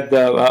 I read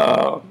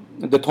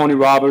the Tony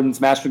Robbins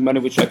Mastering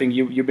Money, which I think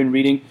you've been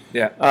reading.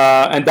 Yeah.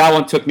 And that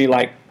one took me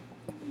like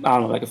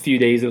a few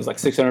days. It was like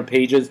 600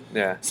 pages.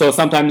 Yeah. So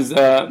sometimes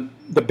the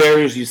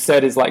barriers you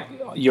set is like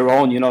your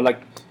own.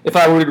 Like if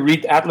I were to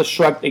read Atlas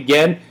Shrugged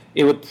again,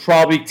 it would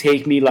probably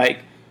take me like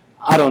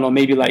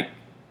maybe like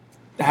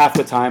half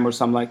the time or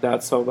something like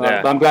that. So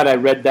but I'm glad I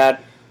read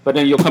that. But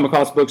then you'll come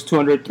across books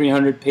 200,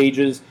 300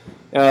 pages.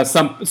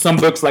 Some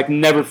books like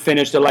never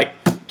finished. They're like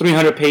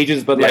 300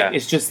 pages, but like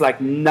it's just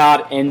like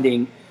not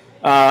ending.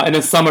 And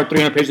then some are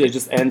 300 pages, they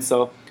just end.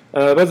 So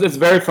but it's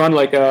very fun.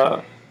 Like,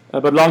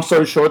 but long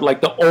story short,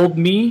 like the old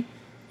me,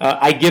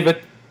 I give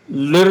it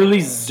literally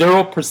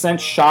 0%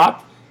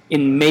 shot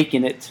in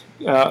making it,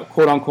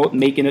 quote unquote,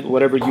 making it,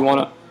 however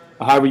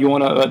you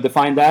wanna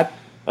define that.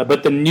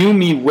 But the new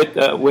me with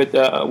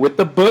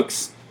the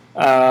books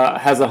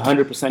has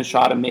 100%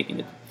 shot in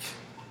making it.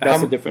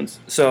 That's the difference.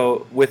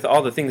 So, with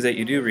all the things that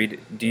you do read,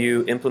 do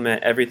you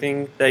implement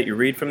everything that you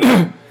read from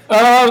them?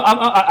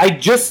 I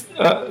just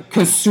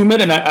consume it,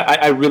 and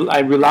I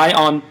rely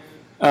on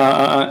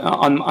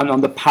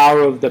the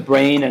power of the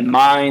brain and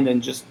mind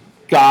and just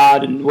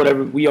God and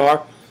whatever we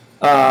are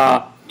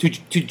to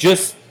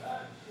just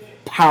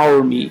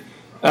power me.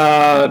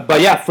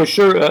 But yeah, for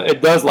sure,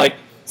 it does. Like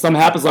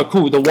something happens, like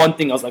cool. The one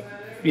thing I was like,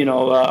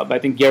 I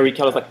think Gary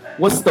Keller's like,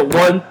 what's the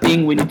one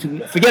thing we need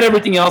to forget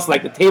everything else?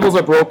 Like the tables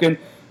are broken,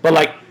 but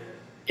like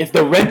if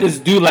the rent is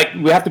due, like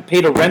we have to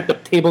pay the rent. The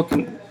table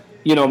can.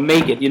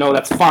 Make it,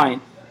 that's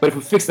fine. But if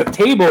we fix the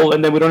table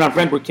and then we don't have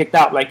rent, we're kicked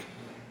out. Like,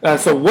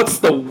 so what's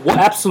the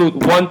absolute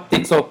one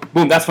thing? So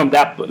boom, that's from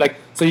that book. Like,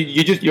 so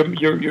you just your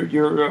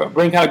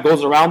brain kind of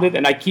goes around it,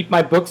 and I keep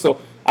my book so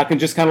I can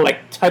just kind of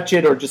like touch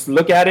it or just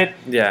look at it.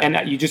 Yeah.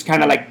 And you just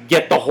kind of like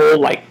get the whole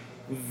like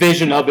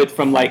vision of it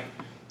from like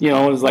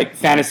it's like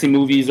fantasy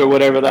movies or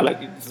whatever that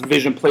like this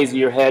vision plays in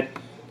your head.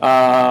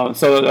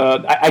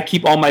 So I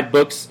keep all my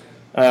books.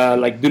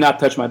 Like do not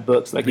touch my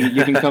books. Like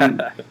you can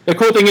come. The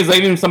cool thing is like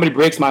even if somebody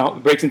breaks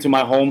into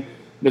my home,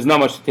 there's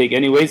not much to take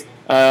anyways.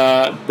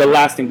 The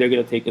last thing they're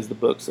gonna take is the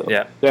book. So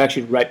they're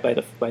actually right by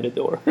the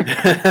door.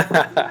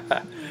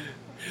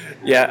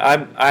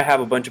 Yeah, I have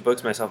a bunch of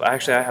books myself.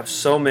 Actually, I have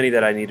so many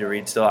that I need to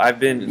read still.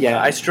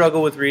 I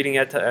struggle with reading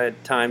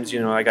at times.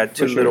 I got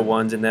two little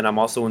ones, and then I'm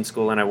also in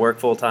school and I work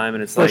full time,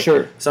 and it's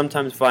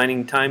sometimes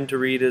finding time to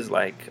read is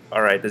like,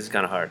 all right, this is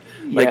kind of hard.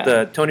 Like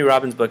the Tony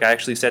Robbins book, I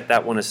actually set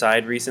that one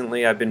aside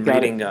recently. I've been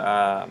reading.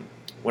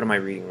 What am I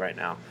reading right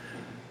now?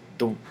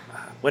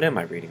 What am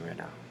I reading right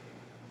now?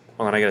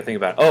 Hold on, I got to think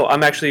about it. Oh,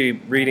 I'm actually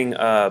reading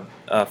a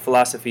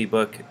philosophy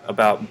book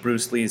about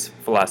Bruce Lee's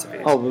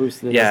philosophies. Oh,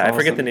 Bruce Lee. Yeah, I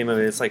forget the name of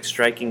it. It's like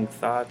Striking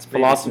Thoughts.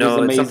 Maybe? Philosophy is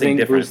amazing. It's something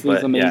different. Bruce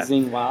Lee's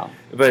amazing. Yeah. Wow.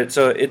 But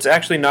so it's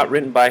actually not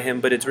written by him,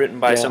 but it's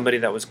written by somebody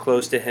that was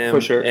close to him.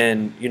 For sure.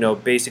 And,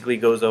 basically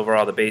goes over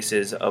all the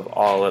bases of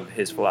all of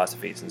his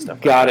philosophies and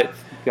stuff Got like it.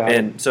 that.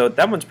 And so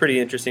that one's pretty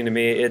interesting to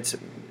me.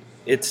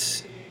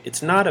 It's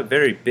not a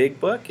very big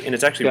book, and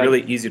it's actually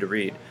really easy to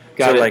read.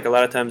 So, like, a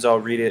lot of times I'll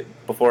read it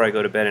before I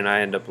go to bed, and I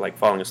end up, like,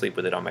 falling asleep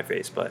with it on my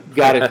face. But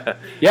Got it.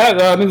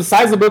 Yeah, I mean, the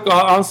size of the book,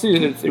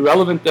 honestly, it's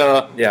irrelevant.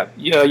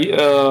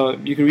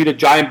 You can read a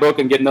giant book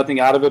and get nothing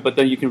out of it, but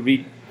then you can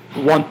read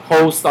one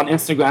post on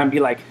Instagram and be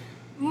like,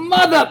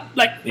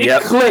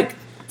 it clicked.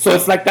 So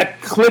it's like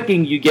that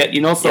clicking you get,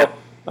 So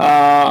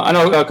I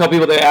know a couple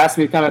people, they ask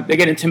me, they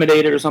get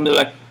intimidated or something.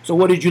 They're like, so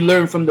what did you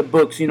learn from the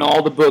books,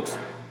 all the books?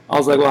 I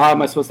was like, well, how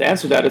am I supposed to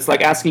answer that? It's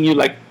like asking you,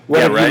 like,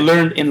 what have you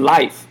learned in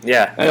life?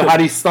 Yeah. How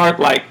do you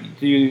start? Like,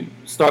 do you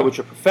start with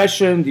your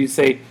profession? Do you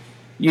say,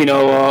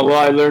 well,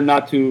 I learned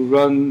not to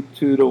run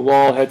to the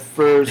wall head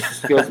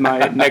first because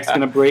my neck's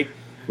going to break.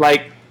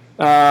 Like,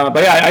 but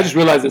yeah, I just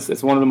realized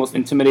it's one of the most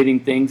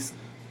intimidating things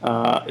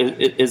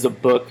is a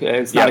book.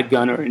 It's not a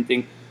gun or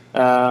anything.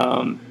 It's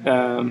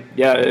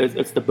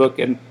the book.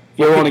 And if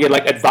you ever want to get,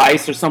 like,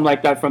 advice or something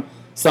like that from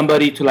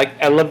somebody to, like,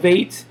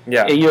 elevate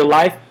in your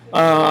life,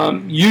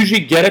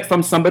 usually get it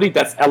from somebody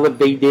that's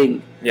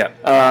elevating.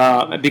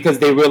 Because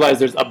they realize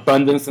there's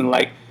abundance and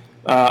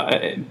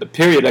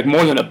period, like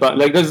more than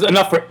abundance. Like there's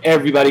enough for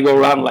everybody to go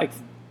around like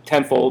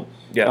tenfold,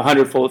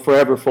 100-fold,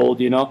 foreverfold.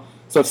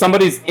 So if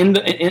somebody's in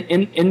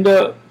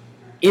the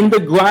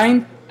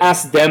grind,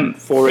 ask them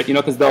for it.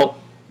 Because they'll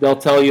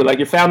tell you like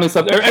your family and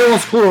stuff.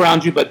 Everyone's cool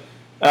around you, but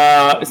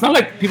it's not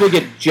like people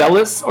get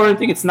jealous or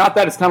anything. It's not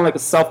that. It's kind of like a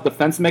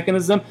self-defense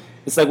mechanism.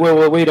 It's like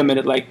wait a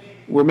minute, like.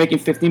 We're making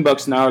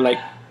 $15 an hour. Like,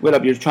 wait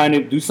up! You're trying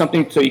to do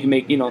something so you can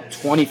make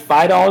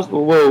 $25.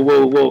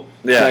 Whoa!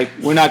 Yeah. Like,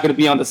 we're not going to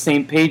be on the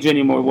same page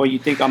anymore. Well, you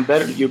think I'm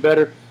better? You're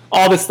better.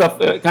 All this stuff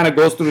kind of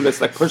goes through this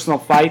like personal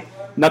fight.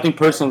 Nothing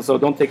personal, so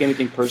don't take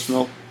anything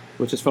personal.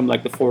 Which is from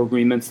like the Four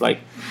Agreements, like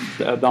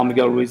Don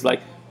Miguel Ruiz,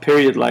 like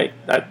period. Like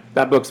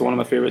that book's one of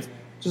my favorites.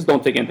 Just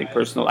don't take anything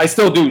personal. I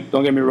still do.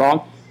 Don't get me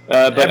wrong.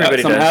 But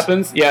everybody something does.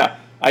 happens. Yeah,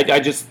 I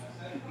just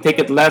take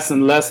it less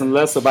and less and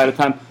less. So by the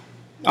time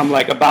I'm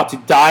like about to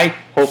die,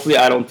 hopefully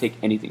I don't take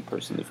anything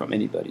personally from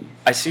anybody.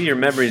 I see your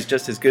memory is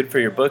just as good for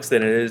your books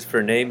than it is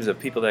for names of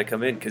people that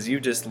come in, because you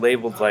just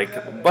labeled like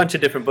a bunch of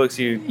different books.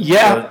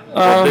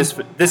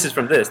 This is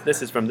from this,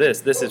 this is from this,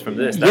 this is from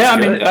this. That's I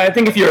mean, I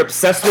think if you're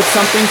obsessed with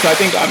something, so I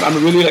think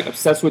I'm really like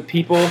obsessed with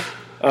people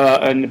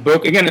and the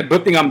book. Again, the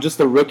book thing, I'm just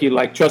a rookie.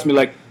 Like, trust me,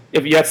 like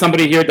if you had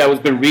somebody here that was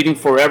been reading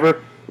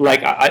forever,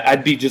 like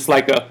I'd be just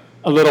like a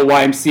little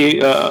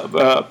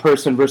YMCA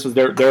person versus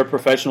they're a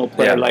professional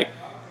player. Like.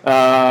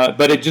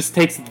 But it just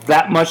takes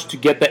that much to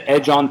get the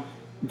edge on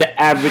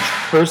the average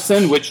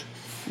person, which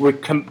we're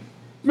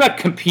not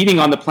competing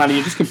on the planet.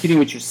 You're just competing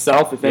with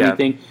yourself, if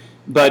anything.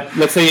 But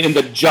let's say in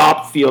the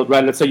job field,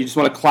 right? Let's say you just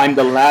want to climb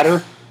the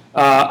ladder.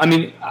 I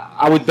mean,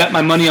 I would bet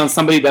my money on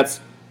somebody that's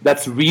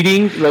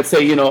reading, let's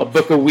say, a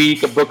book a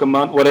week, a book a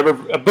month, whatever,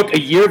 a book a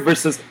year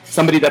versus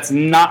somebody that's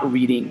not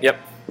reading.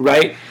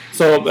 Right?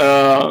 So,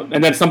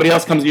 and then somebody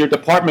else comes to your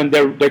department,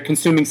 they're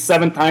consuming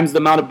 7 times the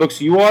amount of books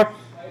you are.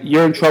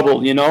 You're in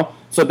trouble,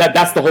 So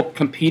that's the whole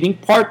competing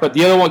part. But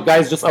the other one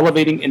guy's just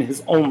elevating in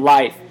his own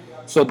life.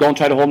 So don't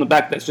try to hold him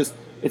back. It's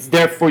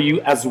there for you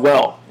as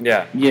well.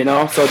 Yeah.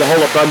 So the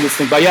whole abundance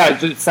thing. But yeah,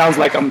 it sounds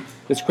like I'm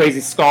this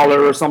crazy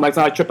scholar or something like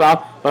that. I trip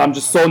out, but I'm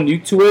just so new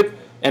to it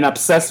and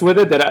obsessed with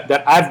it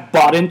that I've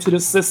bought into the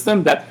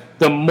system that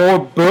the more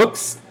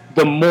books,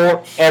 the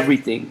more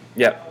everything.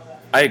 Yeah,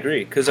 I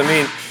agree. Because, I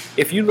mean,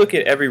 if you look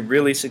at every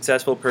really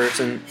successful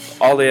person,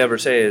 all they ever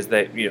say is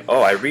that,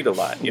 I read a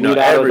lot.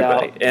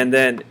 Everybody. And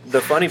then the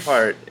funny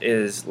part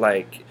is,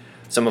 like,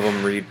 some of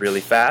them read really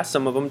fast.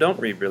 Some of them don't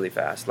read really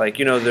fast. Like,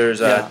 there's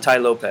Tai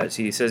Lopez.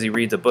 He says he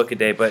reads a book a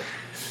day. But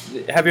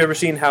have you ever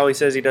seen how he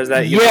says he does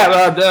that?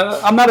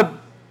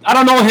 I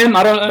don't know him.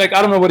 I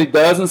don't know what he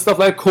does and stuff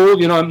like that. Cool.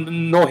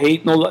 No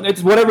hate.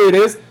 It's whatever it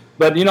is.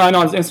 But, I know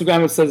on his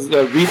Instagram it says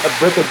read a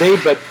book a day.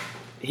 But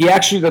he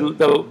actually,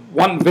 the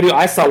one video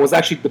I saw was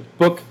actually the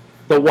book,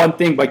 The One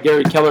Thing by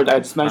Gary Keller that I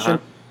just mentioned.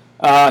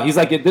 He's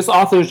like, this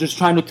author is just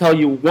trying to tell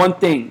you one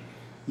thing.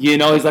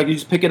 He's like, you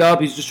just pick it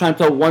up. He's just trying to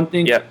tell one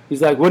thing.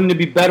 He's like, wouldn't it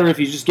be better if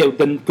you just get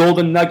the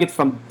golden nugget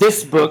from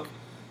this book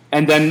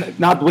and then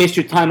not waste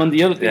your time on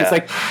the other thing? It's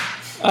like,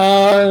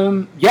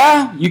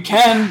 you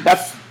can.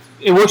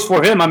 It works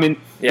for him. I mean,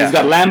 he's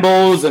got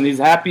Lambos and he's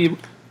happy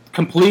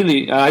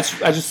completely. I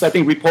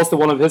think reposted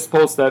one of his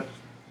posts that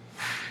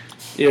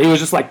You know, he was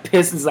just like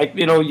pissed. He's like,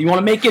 you know, you want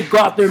to make it, go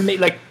out there and make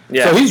like.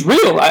 Yeah. So he's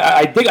real.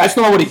 I think I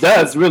still know what he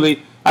does.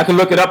 Really, I can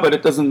look it up, but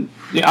it doesn't.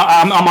 You know,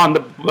 I'm on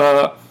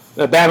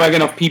the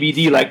bandwagon of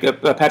PBD, like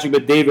Patrick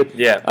Bet-David.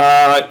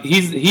 Yeah.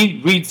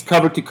 He reads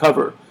cover to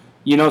cover.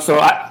 You know, so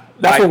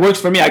that's what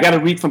works for me. I got to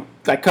read from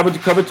like cover to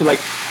cover to like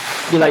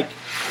be like,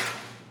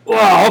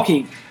 wow,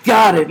 okay,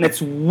 got it, and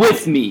it's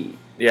with me.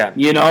 Yeah.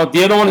 You know,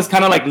 the other one is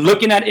kind of like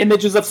looking at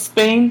images of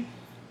Spain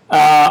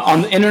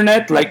on the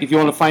internet. Like if you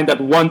want to find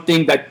that one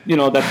thing that, you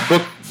know, that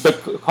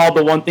book called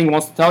The One Thing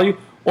wants to tell you,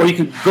 or you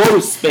can go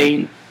to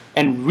Spain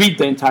and read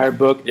the entire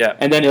book, yeah.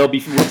 and then it'll be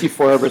with you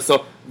forever.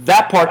 So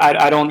that part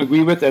I don't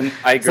agree with, and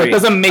I agree. So it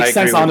doesn't make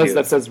sense on this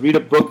that says read a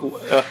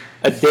book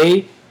a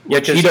day.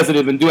 Which he doesn't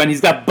even do, and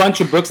he's got a bunch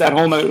of books at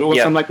home or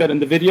something like that in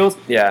the videos.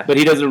 Yeah, but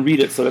he doesn't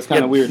read it, so that's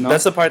kind of weird. No?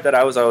 That's the part that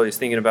I was always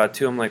thinking about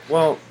too. I'm like,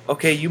 well,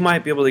 okay, you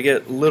might be able to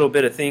get a little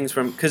bit of things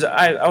from, because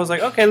I was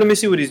like, okay, let me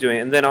see what he's doing,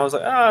 and then I was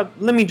like,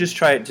 let me just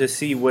try it to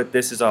see what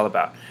this is all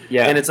about.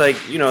 Yeah, and it's like,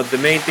 you know, the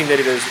main thing that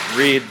he does: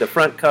 read the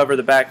front cover,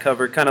 the back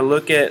cover, kind of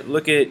look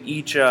at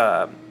each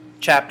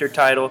chapter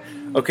title.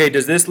 Okay,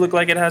 does this look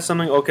like it has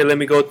something? Okay, let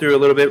me go through a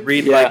little bit,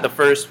 read like the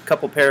first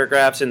couple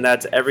paragraphs, and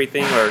that's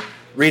everything, or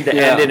read the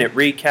end and it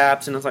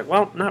recaps, and it's like,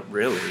 well, not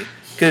really,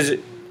 because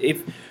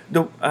if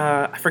the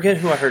I forget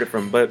who I heard it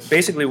from, but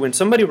basically when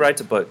somebody writes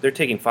a book, they're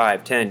taking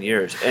 5-10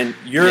 years, and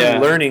you're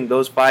learning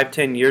those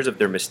 5-10 years of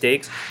their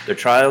mistakes, their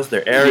trials,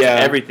 their errors,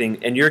 everything,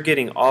 and you're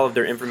getting all of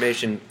their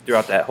information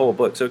throughout that whole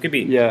book. So it could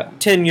be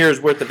 10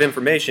 years worth of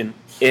information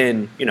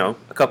in, you know,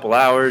 a couple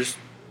hours,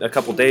 a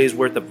couple days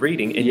worth of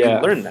reading, and you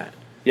learn that.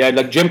 Yeah,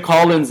 like Jim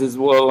Collins is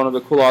one of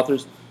the cool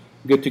authors.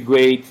 Good to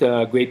Great,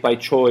 Great by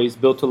Choice,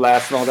 Built to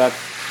Last, and all that.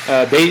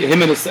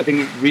 Him and his, I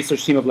think,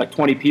 research team of like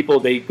 20 people,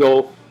 they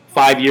go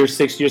 5 years,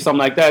 6 years, something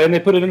like that, and they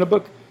put it in a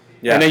book.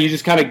 Yeah. And then you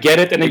just kind of get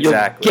it, and then you'll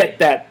get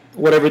that,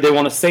 whatever they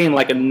want to say in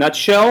like a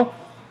nutshell.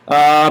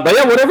 But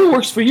yeah, whatever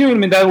works for you. I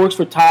mean, that works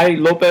for Tai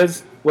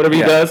Lopez, whatever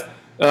he does.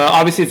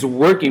 Obviously, it's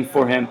working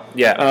for him.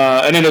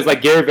 Yeah. And then there's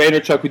like Gary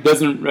Vaynerchuk, who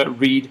doesn't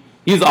read.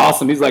 He's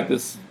awesome. He's like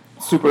this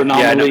super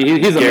anomaly. Yeah, no,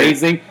 he's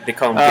amazing. They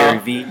call him Gary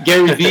V.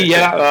 Gary V,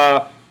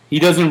 yeah. He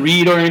doesn't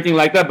read or anything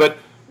like that, but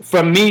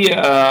from me,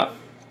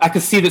 I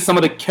could see that some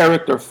of the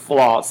character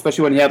flaws,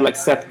 especially when he had like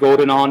Seth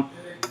Godin on,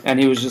 and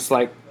he was just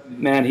like,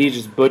 man, he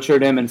just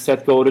butchered him, and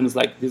Seth Godin is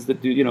like, this is the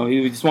dude, you know,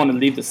 he just wanted to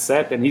leave the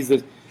set, and he's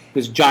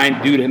this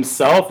giant dude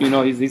himself, you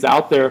know, he's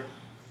out there,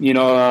 you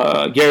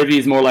know. Gary Vee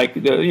is more like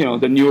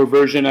the newer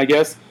version, I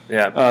guess.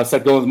 Yeah.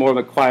 Seth Godin is more of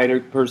a quieter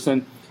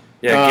person.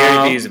 Yeah,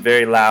 Gary Vee is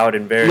very loud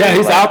and very. Yeah,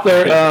 he's out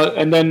there,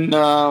 and then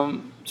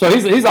so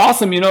he's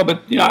awesome, you know,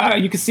 but you know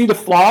you can see the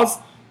flaws.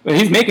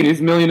 He's making it.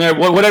 He's a millionaire.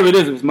 Whatever it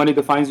is, if money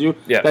defines you.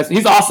 Yeah.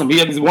 He's awesome.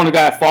 He's one of the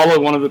guys I follow,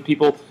 one of the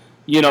people,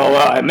 you know,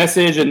 I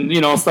message and,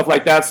 you know, stuff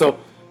like that. So,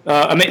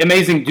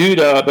 amazing dude,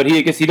 but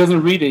I guess he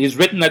doesn't read it. He's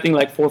written, I think,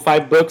 like 4 or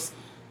 5 books.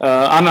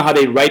 I don't know how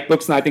they write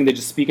books now. I think they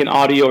just speak in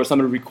audio or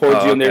somebody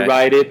records you and they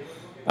write it.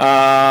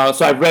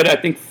 So I've read, I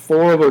think,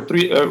 4 or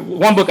 3.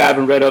 One book I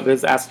haven't read of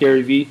is Ask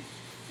Gary Vee.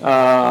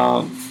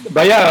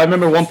 But yeah, I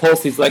remember one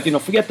post, he's like, you know,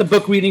 forget the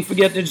book reading,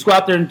 just go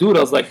out there and do it. I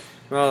was like,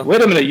 well,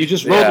 wait a minute, you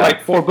just wrote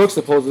like 4 books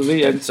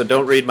supposedly, and so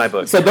don't read my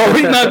books. So don't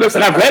read my books,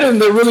 and I've read them;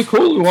 they're really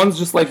cool. One's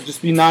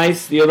just be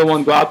nice. The other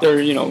one, go out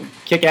there, you know,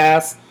 kick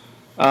ass.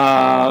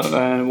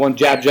 And one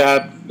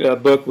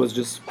Jab book was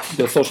just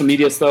the social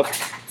media stuff.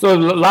 So a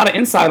lot of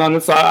insight on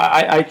it. So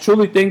I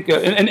truly think,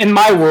 in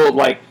my world,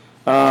 like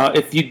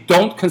if you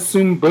don't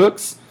consume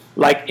books,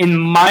 like in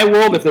my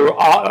world, if there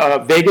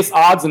were Vegas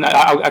odds and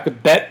I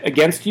could bet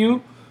against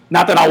you,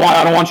 not that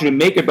I don't want you to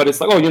make it, but it's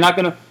like, oh, you're not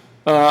gonna.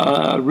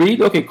 Read?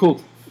 Okay,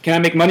 cool. Can I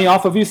make money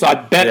off of you? So I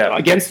bet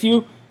against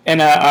you,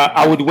 and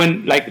I would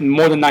win like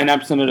more than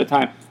 99% of the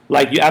time.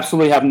 Like you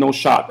absolutely have no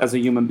shot as a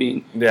human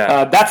being.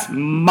 Yeah. That's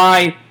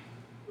my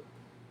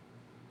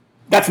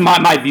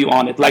view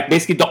on it. Like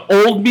basically the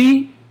old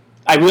me,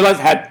 I realized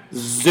had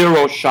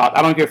 0 shot.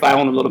 I don't care if I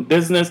own a little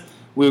business.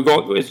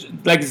 It's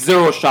like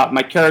 0 shot.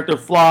 My character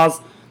flaws,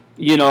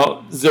 you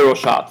know, 0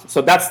 shot.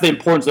 So that's the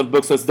importance of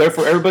books. So it's there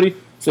for everybody.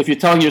 So if you're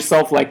telling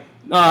yourself like,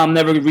 no, I'm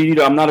never a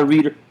reader, I'm not a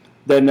reader,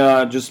 then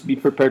just be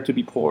prepared to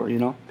be poor, you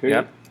know?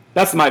 Yep.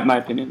 That's my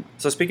opinion.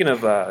 So speaking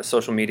of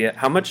social media,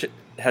 how much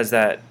has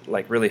that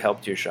like really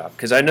helped your shop?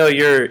 Because I know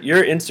your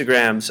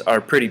Instagrams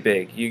are pretty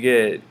big. You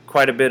get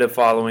quite a bit of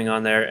following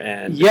on there,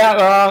 and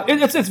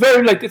it's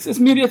very like it's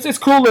media. It's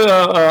cool.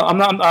 I'm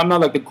not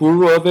like the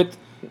guru of it,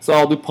 so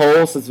I'll do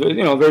posts. It's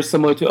very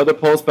similar to other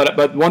posts,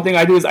 but one thing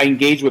I do is I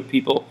engage with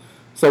people.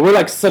 So we're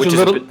like such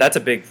that's a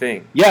big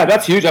thing. Yeah,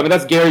 that's huge. I mean,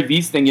 that's Gary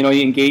Vee's thing. You know,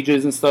 he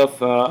engages and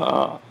stuff.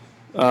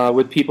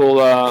 With people,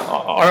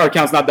 our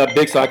account's not that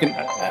big, so I can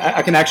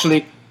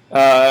actually,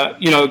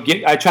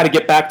 I try to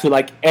get back to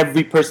like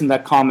every person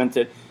that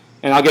commented,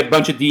 and I'll get a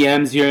bunch of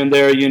DMs here and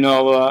there,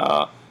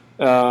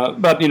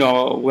 but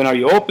when are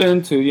you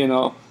open to,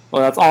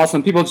 well, that's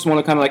awesome. People just want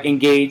to kind of like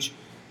engage,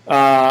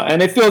 and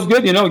it feels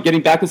good,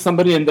 getting back to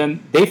somebody, and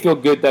then they feel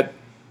good that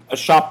a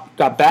shop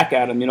got back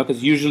at them,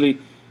 because usually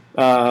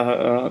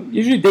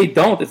Usually they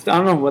don't. I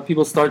don't know what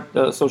people start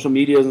social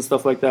medias and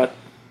stuff like that.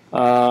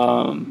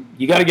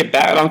 You got to get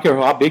back. I don't care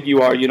how big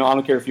you are. I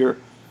don't care if you're,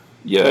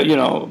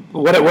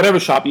 whatever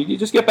shop. You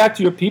just get back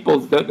to your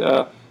people,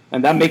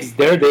 and that makes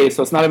their day.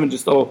 So it's not even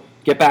just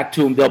get back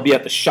to them. They'll be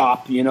at the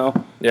shop. Yeah.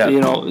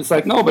 It's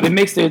like no, but it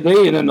makes their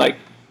day, and then like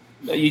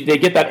they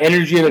get that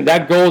energy, and then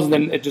that goes, and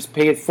then it just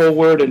pay it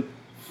forward,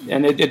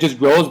 and it just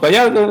grows. But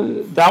yeah,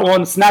 that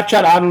one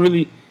Snapchat, I haven't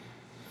really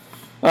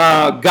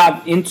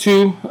got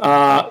into.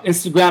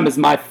 Instagram is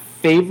my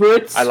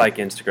favorite. I like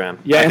Instagram.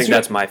 Yeah, I think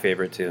that's my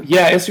favorite too.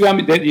 Yeah,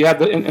 Instagram. You have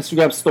the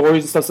Instagram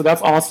stories and stuff, so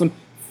that's awesome.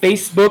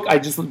 Facebook, I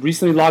just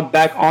recently logged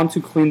back onto,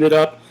 cleaned it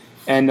up,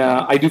 and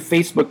I do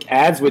Facebook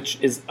ads, which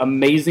is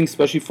amazing,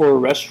 especially for a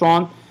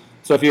restaurant.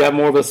 So if you have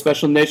more of a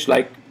special niche,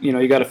 like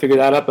you got to figure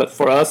that out. But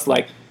for us,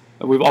 like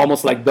we've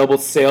almost like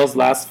doubled sales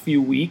last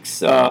few weeks.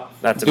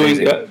 That's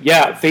amazing.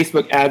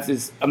 Facebook ads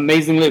is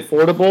amazingly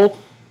affordable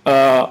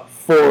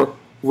for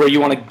where you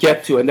want to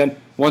get to, and then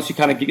once you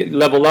kind of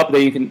level up,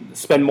 then you can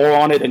spend more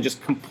on it and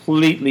just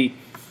completely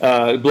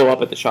blow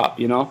up at the shop.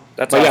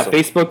 That's awesome. Yeah,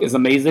 Facebook is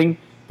amazing.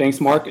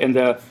 Thanks, Mark, and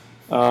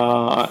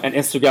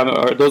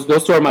Instagram.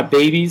 Those two are my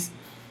babies,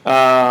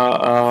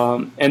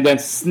 and then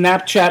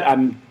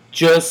Snapchat.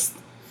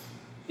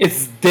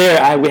 It's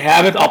there. We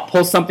have it. I'll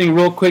post something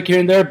real quick here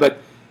and there, but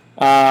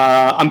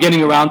I'm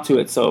getting around to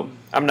it. So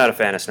I'm not a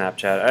fan of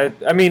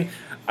Snapchat.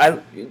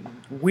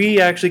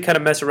 We actually kind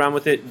of mess around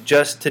with it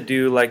just to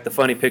do like the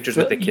funny pictures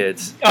with the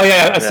kids. Oh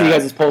yeah, I see you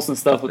guys just posting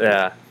stuff.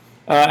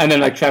 And then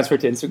like transfer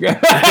to Instagram.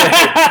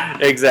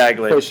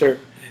 Exactly. For sure.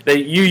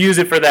 You use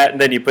it for that,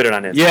 and then you put it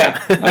on Instagram. Yeah,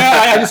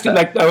 I just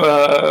like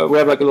we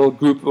have like a little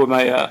group with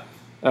my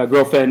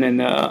girlfriend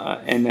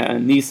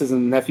and nieces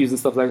and nephews and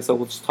stuff like that. So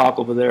we'll just talk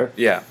over there.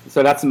 Yeah.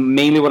 So that's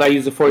mainly what I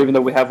use it for, even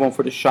though we have one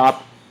for the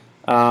shop.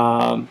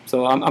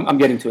 So I'm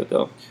getting to it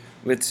though.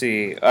 Let's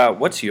see.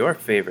 What's your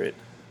favorite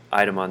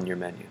item on your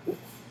menu?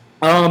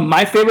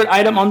 My favorite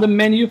item on the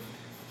menu,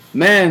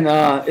 man,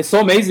 it's so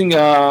amazing.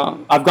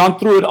 I've gone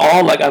through it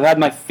all. Like I've had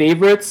my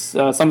favorites.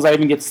 Sometimes I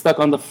even get stuck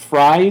on the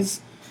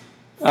fries.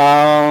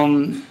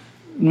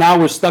 Now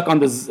we're stuck on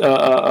the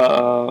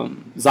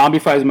zombie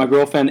fries with my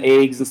girlfriend,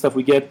 eggs and stuff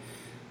we get.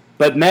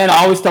 But man,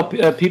 I always tell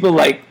people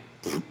like,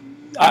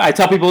 I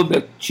tell people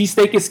that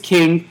cheesesteak is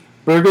king.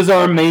 Burgers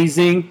are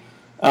amazing.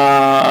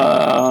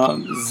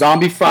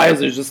 Zombie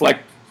fries are just like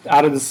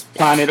out of this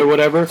planet or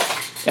whatever.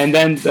 And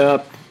then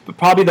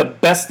probably the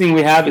best thing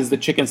we have is the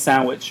chicken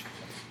sandwich.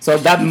 So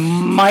that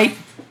might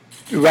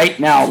right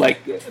now,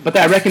 but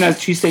I recognize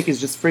cheesesteak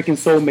is just freaking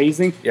so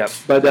amazing. Yep.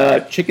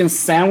 But chicken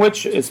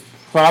sandwich is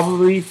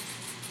probably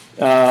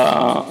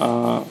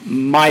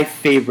my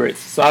favorite.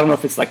 So I don't know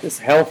if it's like this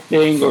health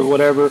thing or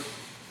whatever.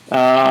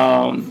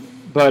 Right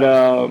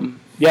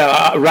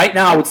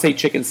now I would say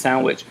chicken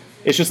sandwich.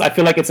 It's just I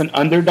feel like it's an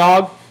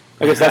underdog.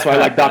 I guess that's why I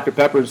like Dr.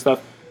 Pepper and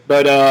stuff.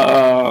 But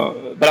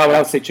I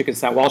would say chicken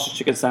sandwich. Walsh's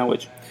chicken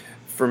sandwich.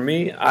 For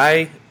me,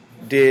 I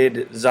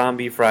did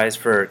zombie fries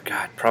for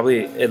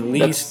probably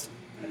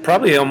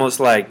almost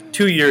like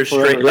 2 years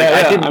straight.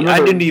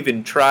 I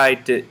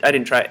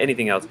didn't try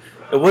anything else.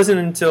 It wasn't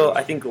until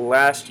I think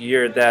last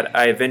year that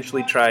I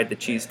eventually tried the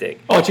cheesesteak.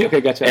 Oh,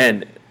 okay, gotcha.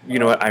 And you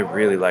know what? I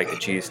really like the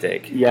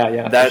cheesesteak.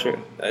 Yeah, for sure.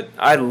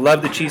 I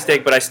love the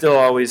cheesesteak, but I still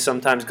always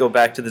sometimes go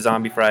back to the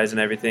zombie fries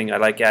and everything. I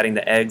like adding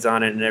the eggs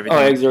on it and everything.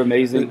 Oh, eggs are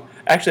amazing.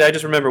 Actually, I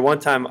just remember one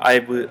time I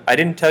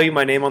didn't tell you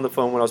my name on the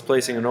phone when I was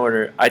placing an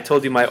order. I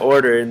told you my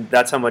order, and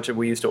that's how much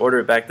we used to order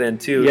it back then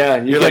too.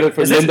 Yeah, you get it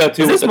from Linda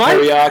too with the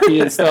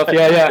teriyaki and stuff.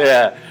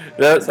 Yeah.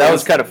 That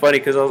was kind of funny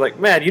because I was like,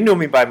 man, you know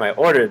me by my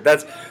order.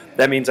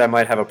 That means I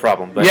might have a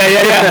problem. But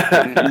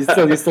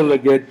Yeah. you still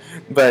look good,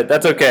 but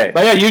that's okay.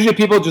 But yeah, usually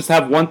people just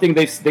have one thing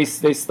they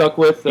stuck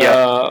with.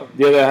 Yeah.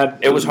 The other had.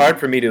 It was hard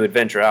for me to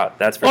adventure out.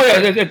 That's for sure.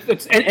 Yeah,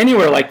 it's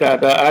anywhere like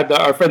that. I had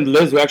our friend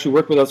Liz, who actually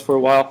worked with us for a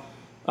while.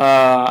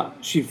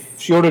 She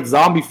ordered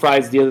zombie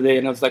fries the other day,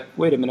 and I was like,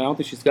 wait a minute, I don't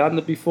think she's gotten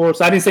it before.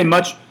 So I didn't say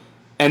much,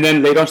 and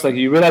then later on she's like,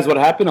 you realize what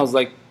happened? I was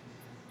like,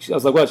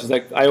 what? She's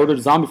like, I ordered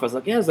zombie fries. I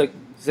was like, yeah.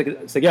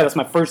 She's like, yeah, that's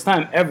my first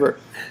time ever.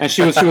 And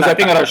she was I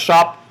think at our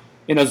shop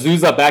in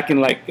Azusa back in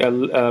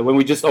when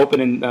we just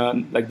opened in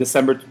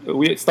December.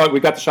 We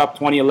got the shop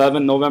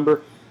 2011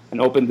 November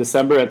and opened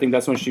December. I think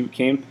that's when she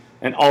came,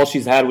 and all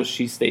she's had was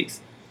cheesesteaks.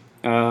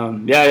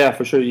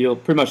 For sure. You'll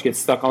pretty much get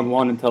stuck on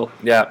one until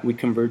we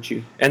convert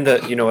you. And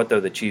you know what though,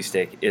 the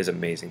cheesesteak is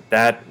amazing.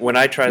 That when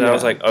I tried that, I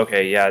was like,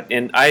 okay, yeah.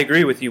 And I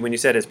agree with you when you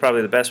said it's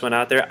probably the best one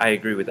out there. I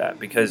agree with that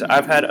because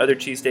I've had other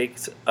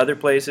cheesesteaks other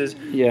places.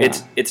 Yeah.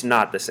 It's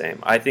not the same.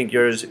 I think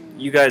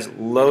you guys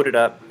load it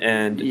up,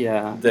 and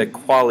the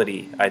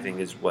quality I think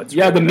is what's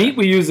the meat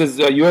we use is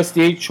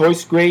USDA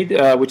choice grade,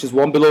 which is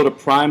one below the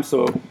prime.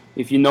 So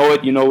if you know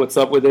it, you know what's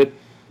up with it.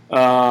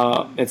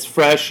 It's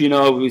fresh,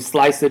 we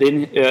slice it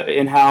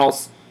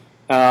in-house.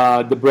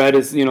 The bread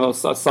is, a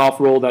soft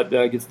roll that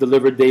gets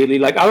delivered daily.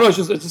 Like, I don't know,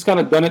 it's just kind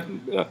of done it.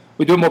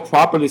 We do it more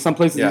properly. Some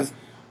places use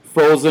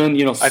frozen,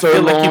 you know, I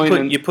feel like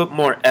sirloin. you put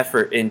more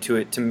effort into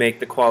it to make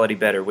the quality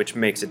better, which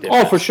makes a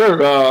difference. Oh, for sure.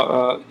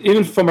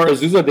 Even from our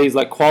Azusa days,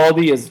 like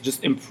quality has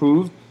just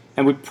improved,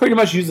 and we pretty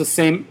much use the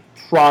same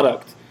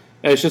product.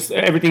 And it's just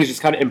everything is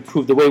just kind of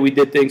improved. The way we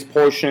did things,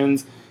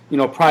 portions, you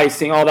know,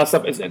 pricing, all that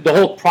stuff. The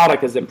whole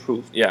product has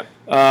improved. Yeah.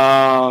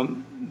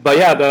 But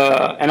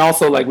yeah, and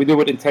also like we do it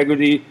with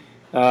integrity,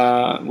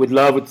 with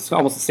love. It's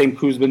almost the same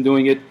crew's been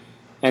doing it,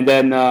 and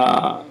then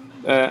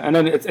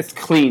it's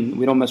clean.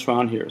 We don't mess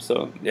around here,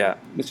 so Yeah.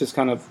 it's just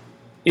kind of,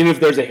 even if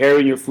there's a hair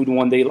in your food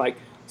one day, like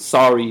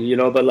sorry, you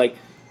know. But like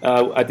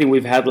I think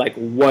we've had like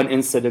one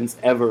incident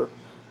ever,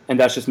 and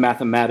that's just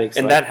mathematics.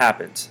 And like, that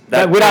happens.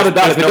 without a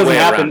doubt, if it no doesn't way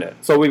happen. around it.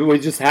 So we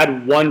just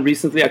had one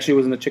recently. Actually, it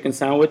was in the chicken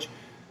sandwich,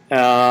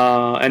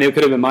 and it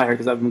could have been my hair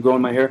because I've been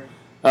growing my hair.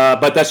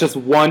 But that's just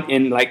one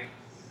in like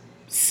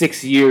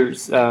 6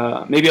 years.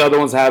 Maybe other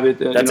ones have it.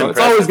 That's it's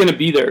always going to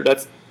be there.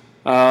 That's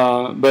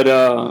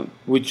but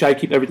we try to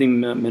keep everything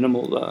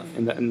minimal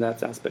in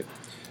that aspect.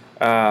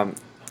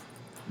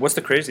 What's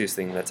the craziest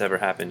thing that's ever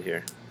happened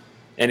here?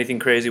 Anything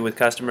crazy with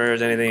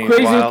customers? Anything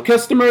Crazy wild?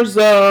 customers.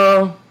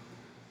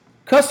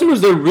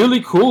 Customers, they're really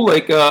cool.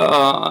 Like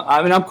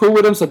I mean, I'm cool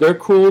with them, so they're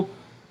cool.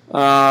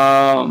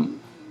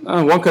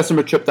 One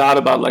customer tripped out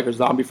about like her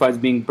zombie fries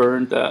being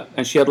burned,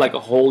 and she had like a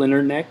hole in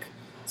her neck.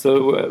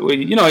 So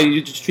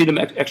you just treat them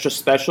extra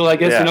special, I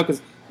guess, Yeah.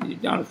 because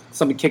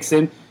something kicks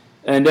in,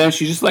 and then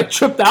she just like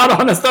tripped out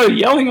on us, started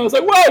yelling. I was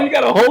like, "Whoa, you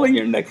got a hole in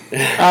your neck!"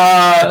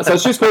 So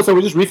she's cool. So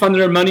we just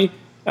refunded her money,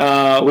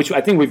 which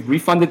I think we've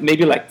refunded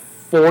maybe like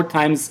 4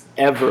 times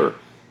ever.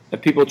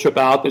 If people trip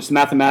out, there's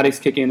mathematics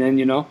kicking in,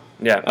 you know.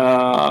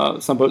 Yeah.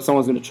 Someone's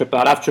going to trip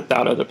out. I've tripped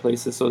out other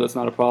places, so that's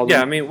not a problem.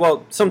 Yeah, I mean,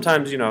 well,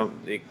 sometimes,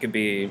 it could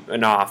be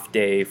an off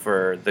day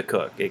for the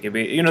cook. It could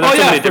be, there's Oh, so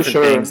yeah, many for different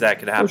sure. things that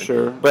could happen. For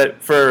sure.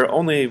 But for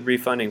only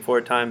refunding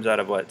 4 times out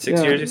of, 6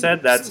 Yeah. years, you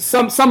said? That's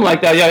Some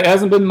like that. Yeah, it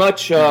hasn't been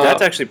much.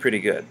 that's actually pretty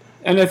good.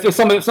 And if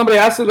somebody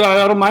asks it,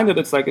 I don't mind it.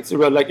 It's like it's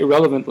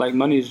irrelevant. Like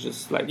money is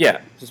just like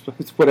just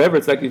it's whatever.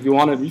 It's like if you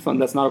want a refund,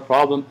 that's not a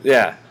problem.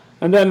 Yeah.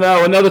 And then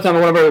another time,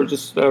 one of our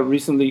just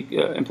recently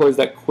employees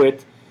that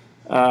quit,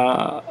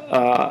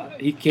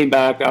 he came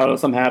back. I don't know,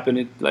 something happened.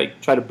 It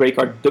like tried to break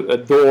our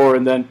door,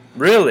 and then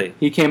Really?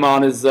 he came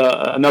on as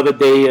another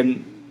day,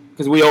 and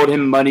because we owed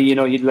him money,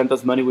 he lent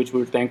us money, which we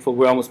were thankful.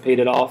 We almost paid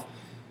it off.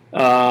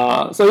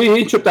 So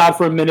he tripped out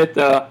for a minute,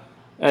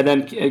 and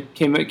then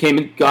came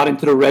and got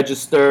into the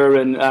register,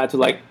 and to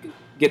like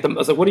get them. I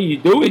was like, "What are you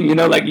doing?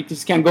 Like you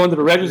just can't go into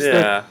the register."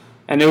 Yeah.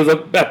 And it was a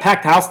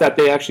packed house that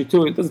day, actually,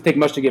 too. It doesn't take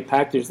much to get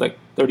packed. There's like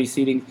 30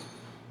 seating.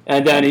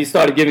 And then he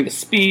started giving a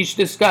speech.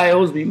 This guy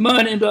owes me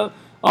money, and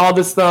all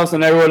this stuff.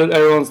 And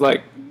everyone's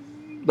like,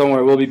 don't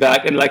worry, we'll be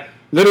back. And like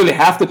literally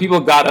half the people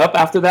got up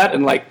after that,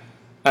 and like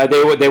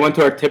they went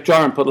to our tip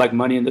jar and put like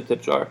money in the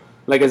tip jar.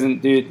 Like, as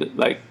in, dude,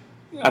 like,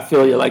 I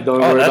feel you. Like,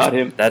 don't worry about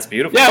him. That's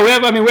beautiful. Yeah, we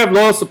have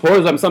loyal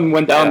supporters. Something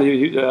went down.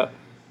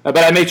 But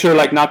I made sure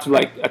like not to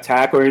like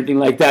attack or anything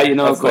like that. Of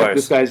It's like course.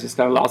 this guy's just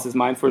kind of lost his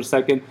mind for a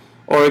second.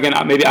 Or again,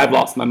 maybe I've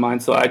lost my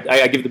mind, so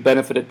I give the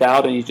benefit of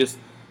doubt, and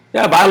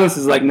violence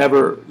is like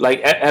never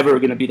like ever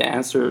going to be the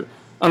answer,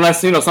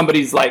 unless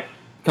somebody's like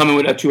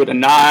coming at you with a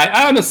knife.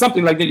 I don't know,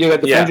 something like that. You got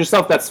to defend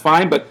yourself. That's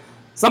fine, but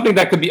something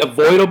that could be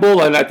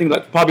avoidable, and I think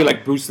that's probably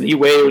like Bruce Lee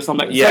way or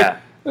something.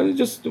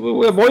 Just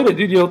we avoid it,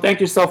 dude. You'll thank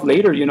yourself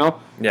later. Yeah.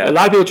 A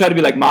lot of people try to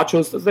be like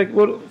machos. It's like,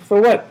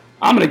 for what?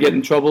 I'm going to get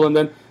in trouble, and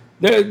then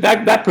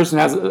that person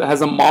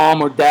has a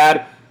mom or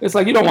dad. It's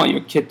like you don't want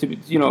your kid to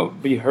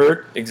be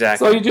hurt.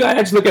 Exactly. So I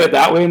just look at it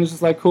that way, and it's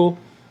just like cool.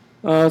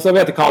 So we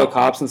had to call the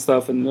cops and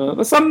stuff, and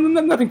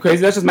nothing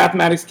crazy. That's just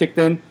mathematics kicked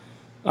in.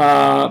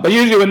 But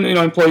usually when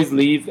employees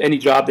leave any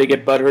job, they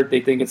get butthurt.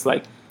 They think it's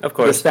like Of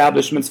course. the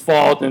establishment's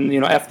fault, and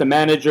F the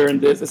manager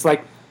and this. It's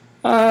like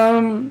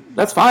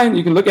that's fine.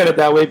 You can look at it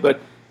that way, but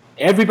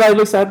everybody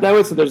looks at it that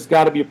way. So there's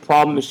got to be a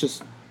problem. It's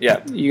just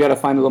you got to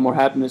find a little more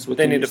happiness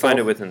within They need yourself. to find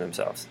it within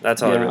themselves.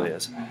 That's all it really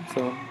is.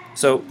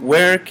 So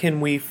where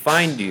can we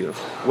find you?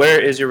 Where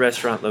is your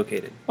restaurant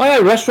located? Oh yeah,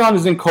 restaurant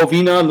is in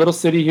Covina, little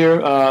city here,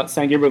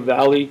 San Gabriel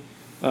Valley.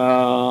 We're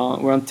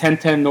on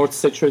 1010 North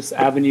Citrus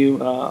Avenue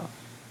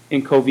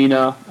in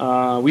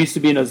Covina. We used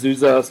to be in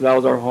Azusa, so that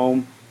was our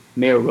home.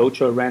 Mayor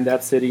Rocha ran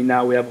that city.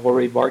 Now we have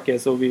Jorge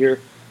Vargas over here.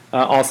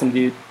 Awesome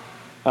dude.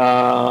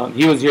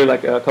 He was here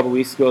like a couple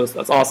weeks ago.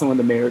 That's awesome when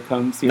the mayor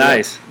comes.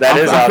 Nice.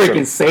 I'm awesome.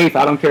 freaking safe.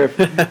 I don't care if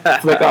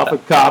flick off a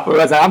cop or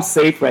I'm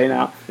safe right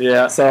now.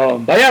 Yeah. So,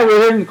 but yeah,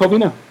 we're here in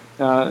Covina.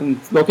 In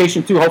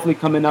location 2, hopefully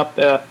coming up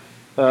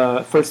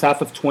first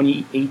half of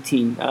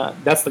 2018.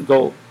 That's the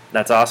goal.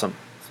 That's awesome.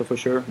 So for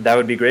sure. That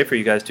would be great for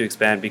you guys to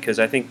expand because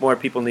I think more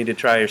people need to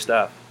try your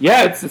stuff.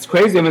 Yeah, it's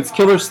crazy. I mean, it's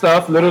killer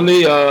stuff.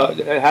 Literally,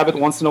 I have it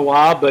once in a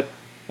while, but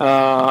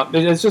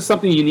it's just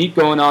something unique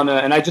going on.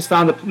 And I just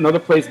found another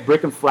place,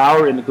 Brick and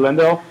Flour in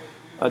Glendale.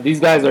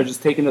 These guys are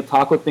just taking the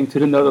taco thing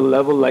to another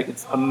level. Like,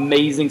 it's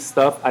amazing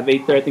stuff. I've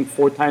ate there, I think,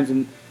 4 times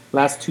in the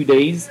last 2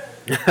 days.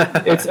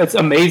 It's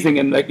amazing.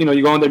 And, like,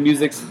 you go on, their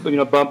music's,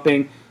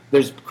 bumping.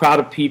 There's a crowd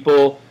of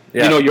people.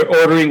 Yeah. You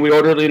know, we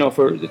ordered, you know,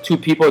 for the two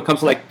people, it comes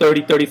to like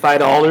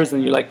 $35,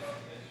 and you're like,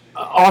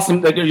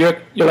 awesome. Like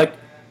you're like,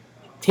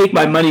 take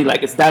my money,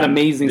 like it's that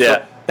amazing. Yeah.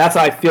 So that's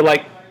how I feel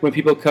like when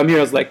people come here.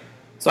 I was like,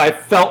 so I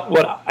felt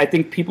what I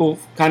think people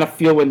kind of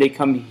feel when they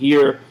come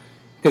here.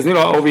 Because, you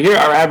know, over here,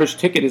 our average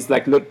ticket is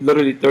like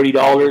literally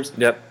 $30.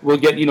 Yep. We'll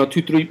get, you know,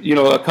 2, 3, you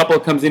know, a couple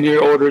comes in here,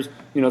 orders,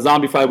 you know,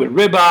 zombie fry with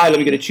ribeye, let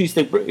me get a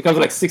cheesesteak. It comes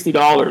with like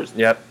 $60.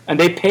 Yep. And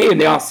they pay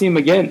and they don't see them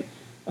again.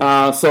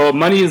 So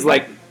money is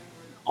like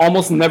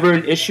almost never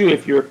an issue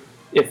if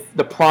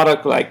the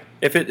product, like,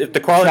 if the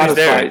quality's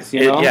there, satisfies,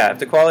 you know? if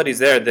the quality's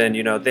there, then,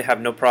 you know, they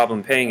have no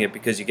problem paying it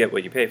because you get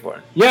what you pay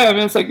for. Yeah, I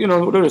mean, it's like, you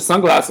know, there's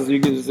sunglasses. You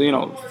get, you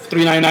know,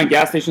 $3.99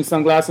 gas station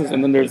sunglasses,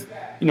 and then there's,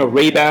 you know,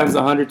 Ray-Bans,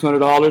 $100,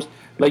 $200.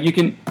 Like, you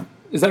can,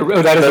 is that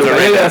Ray-Ban?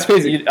 That's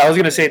crazy. I was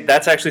going to say,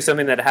 that's actually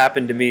something that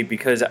happened to me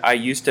because I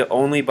used to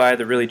only buy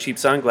the really cheap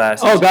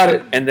sunglasses. Oh, got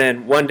it. And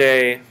then one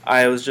day,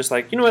 I was just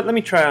like, you know what, let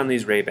me try on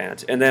these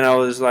Ray-Bans. And then I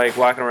was like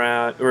walking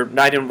around, or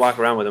I didn't walk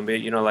around with them,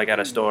 but, you know, like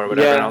at a store or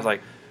whatever, Yeah. and I was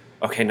like,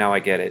 okay, now I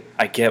get it.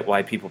 I get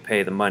why people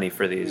pay the money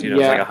for these. You know,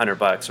 Yeah. it's like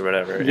 $100 or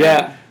whatever.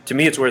 Yeah. And to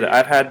me, it's worth it.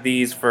 I've had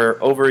these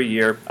for over a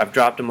year. I've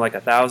dropped them like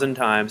 1,000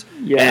 times.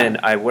 Yeah. And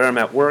I wear them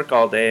at work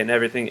all day and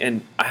everything,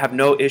 and I have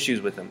no issues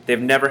with them. They've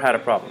never had a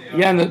problem.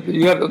 Yeah, and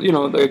you have, you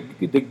know, the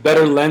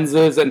better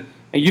lenses, and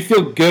you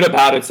feel good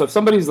about it. So if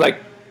somebody's like,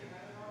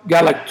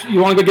 got like, you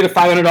want to go get a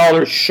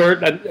 $500 shirt,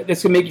 that's going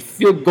to make you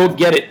feel, go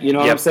get it. You know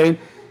what Yep. I'm saying?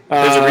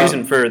 There's a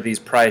reason for these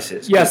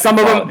prices. Yeah, some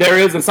of them there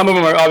is, and some of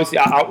them are obviously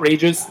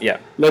outrageous. Yeah.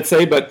 Let's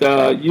say, but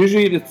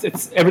usually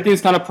it's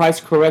everything's kind of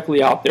priced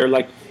correctly out there.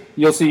 Like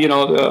you'll see, you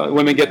know,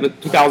 women get the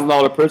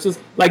 $2,000 purses.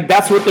 Like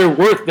that's what they're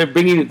worth. They're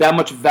bringing you that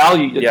much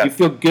value. That Yeah. You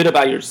feel good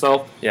about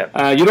yourself.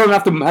 Yeah. You don't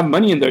have to have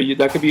money in there.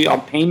 That could be on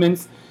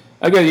payments.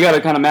 Again, you got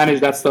to kind of manage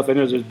that stuff. And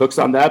there's books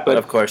on that, but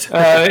Of course.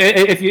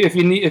 if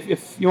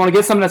you want to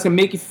get something that's gonna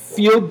make you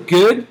feel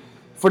good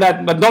for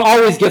that, but don't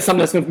always get something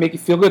that's gonna make you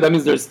feel good. That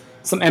means there's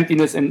some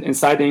emptiness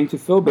inside that you need to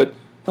fill. But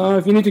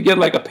if you need to get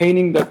like a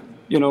painting that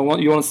you know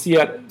you want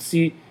to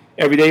see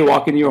every day,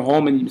 walk into your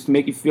home and just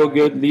make you feel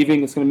good,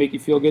 leaving it's gonna make you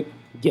feel good.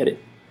 Get it.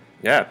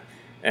 Yeah.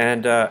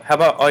 And how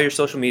about all your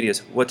social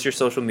medias? What's your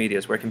social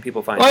medias? Where can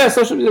people find Oh you? yeah,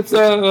 social. It's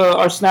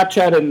our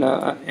Snapchat and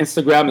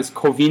Instagram is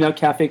Covina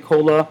Cafe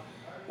Cola.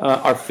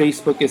 Our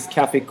Facebook is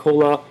Cafe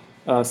Cola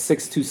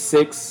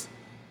 626,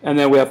 and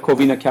then we have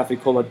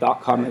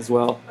CovinaCafeCola.com as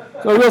well.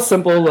 So real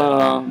simple.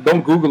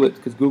 Don't Google it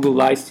because Google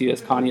lies to you,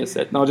 as Kanye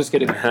said. No, just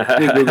kidding.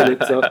 You Google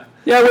it. So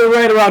yeah, we're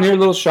right around here.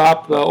 Little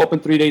shop, open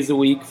 3 days a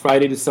week,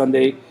 Friday to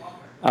Sunday.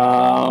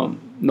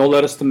 No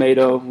lettuce,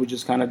 tomato. We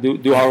just kind of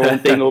do our own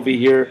thing over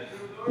here.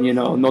 You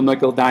know, no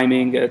nickel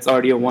diming. It's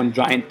already a one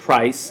giant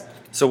price.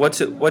 So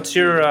what's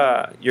your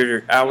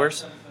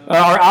hours?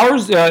 Our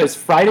hours is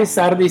Friday,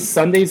 Saturday,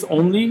 Sundays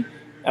only,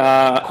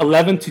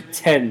 11 to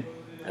 10.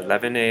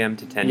 11 a.m.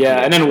 to 10 Yeah,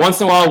 p.m. and then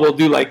once in a while we'll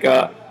do like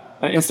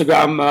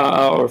Instagram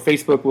or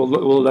Facebook.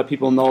 We'll let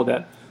people know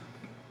that.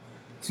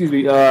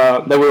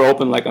 That we're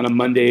open like on a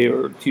Monday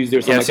or Tuesday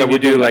or something. Yeah, like so that. we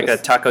do like a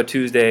Taco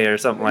Tuesday or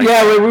something like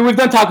yeah, that. we've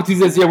done Taco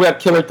Tuesdays here. We have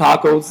killer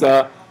tacos.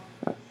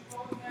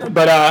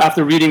 But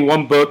after reading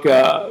one book,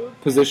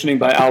 Positioning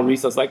by Al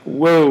Ries, I was like,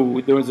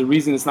 whoa, there was a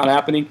reason it's not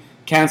happening.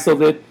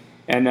 Canceled it,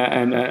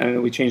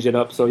 and we changed it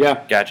up. So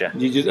yeah, Gotcha.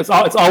 It's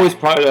always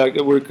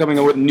we're coming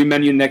up with a new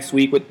menu next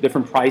week with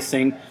different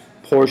pricing,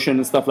 portion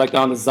and stuff like that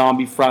on the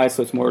zombie fry,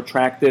 so it's more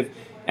attractive,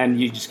 and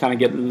you just kind of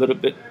get a little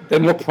bit they're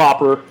more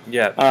proper.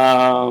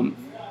 Yeah.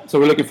 So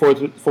we're looking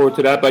forward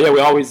to that. But yeah, we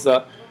always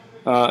kind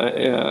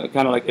of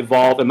like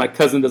evolve. And my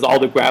cousin does all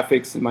the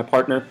graphics, and my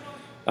partner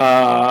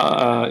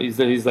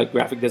he's like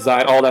graphic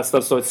design, all that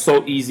stuff. So it's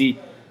so easy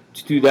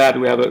to do that.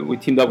 We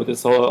teamed up with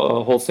this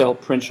wholesale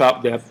print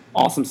shop. They have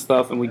awesome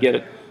stuff, and we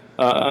get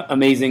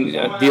amazing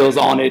deals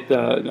on it.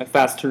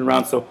 Fast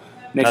turnaround. So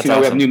next we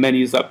have new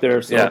menus up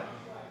there. So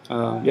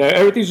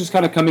everything's just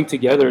kind of coming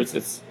together.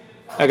 It's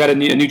I got a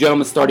new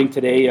gentleman starting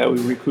today. We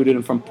recruited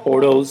him from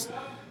Porto's.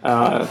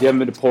 If you haven't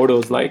been to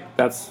Porto's, like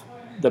that's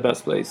the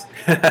best place.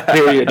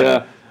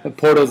 Period.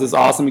 Porto's is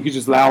awesome. You can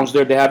just lounge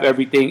there. They have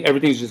everything.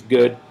 Everything's just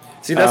good.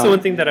 See, that's the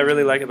one thing that I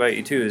really like about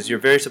you too is you're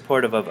very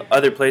supportive of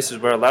other places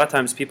where a lot of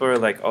times people are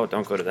like, oh,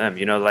 don't go to them,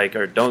 you know, like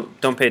or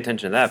don't pay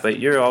attention to that. But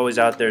you're always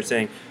out there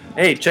saying,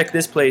 hey, check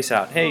this place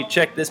out. Hey,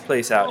 check this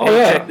place out.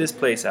 Hey, check this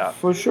place out.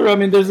 For sure. I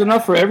mean, there's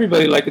enough for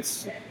everybody. Like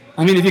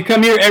I mean, if you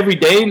come here every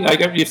day,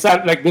 like if you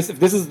sat like this, if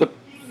this is the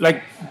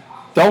like,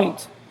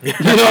 don't. You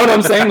know what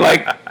I'm saying?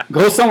 Like,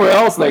 go somewhere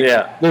else. Like,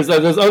 there's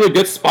other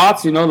good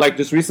spots. You know, like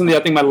just recently, I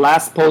think my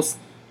last post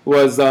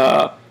was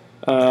I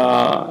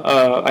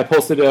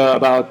posted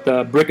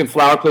about Brick and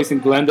Flower Place in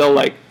Glendale.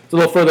 Like, it's a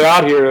little further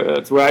out here.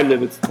 It's where I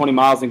live. It's 20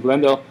 miles in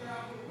Glendale.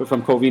 We're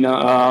from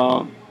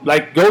Covina.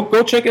 Like,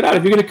 go check it out.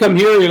 If you're gonna come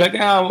here, you're like,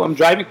 oh, I'm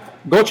driving.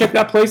 Go check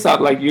that place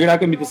out. Like, you're not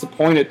gonna be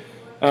disappointed.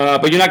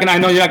 But you're not gonna. I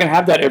know you're not gonna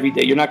have that every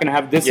day. You're not gonna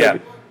have this. Yeah.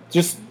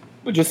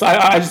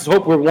 I just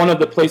hope we're one of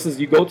the places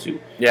you go to.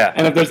 Yeah.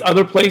 And if there's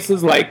other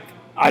places, like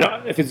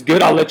if it's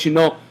good, I'll let you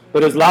know. But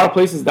there's a lot of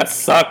places that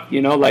suck,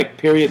 you know, like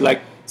period.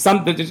 Like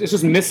it's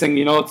just missing.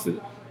 Let's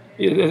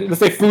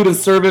say food and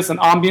service and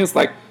ambience.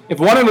 Like if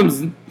one of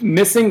them's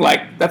missing,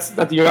 like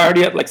that you're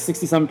already at like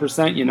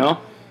 67%.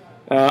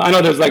 I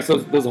know there's like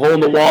there's a hole in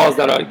the walls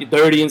that are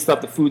dirty and stuff.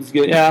 The food's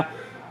good. Yeah,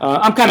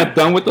 I'm kind of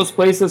done with those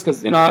places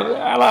because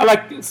I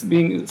like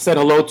being said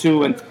hello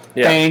to and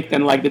thanked,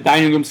 and like the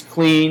dining room's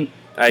clean.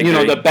 I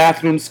agree. The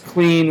bathroom's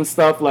clean and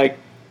stuff. Like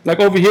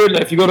over here,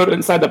 if you go to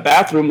inside the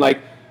bathroom,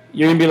 like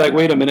you're gonna be like,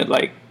 wait a minute,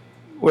 like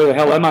where the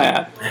hell am I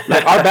at?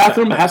 Like our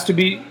bathroom has to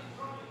be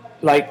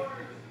like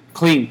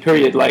clean.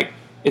 Period. Like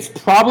it's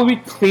probably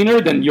cleaner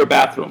than your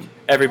bathroom.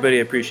 Everybody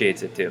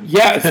appreciates it too.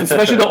 Yeah,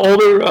 especially the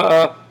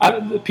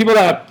older people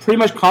that pretty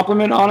much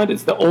compliment on it.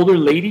 It's the older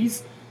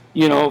ladies,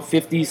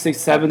 50, 60,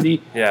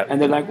 70. Yeah. And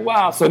they're like,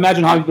 wow. So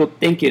imagine how people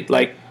think it.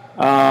 Like,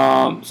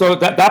 so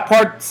that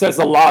part says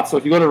a lot. So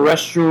if you go to the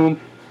restroom,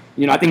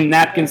 I think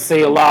napkins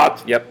say a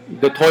lot. Yep.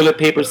 The toilet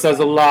paper says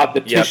a lot. The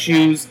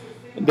tissues,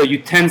 the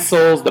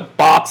utensils, the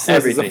boxes,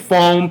 everything. the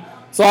foam.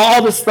 So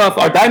all this stuff.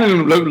 Our dining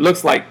room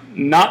looks like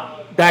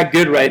not that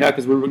good right now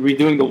because we're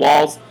redoing the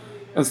walls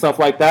and stuff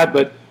like that.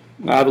 But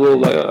I have a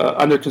little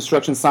under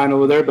construction sign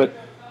over there, but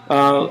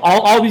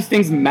all these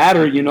things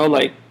matter,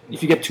 like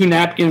if you get 2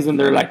 napkins and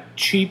they're like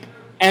cheap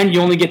and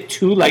you only get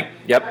 2, like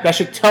that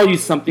should tell you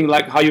something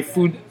like how your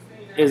food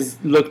is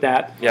looked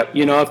at. Yep.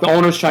 If the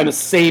owner's trying to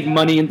save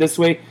money in this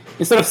way,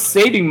 instead of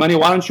saving money,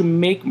 why don't you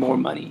make more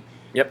money?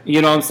 Yep.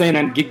 You know what I'm saying?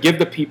 And give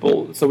the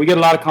people. So we get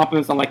a lot of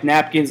compliments on like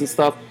napkins and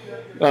stuff.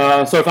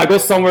 So if I go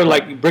somewhere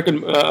like Brick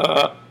and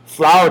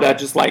Flour that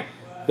just like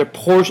their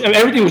portion,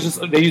 everything was just,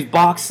 they use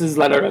boxes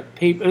that are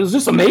paper. It was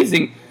just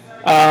amazing.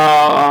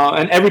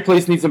 And every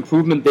place needs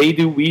improvement. They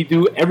do, we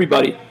do,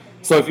 everybody.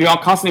 So if you're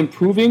constantly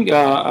improving,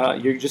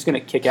 you're just going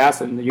to kick ass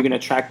and you're going to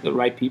attract the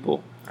right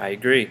people. I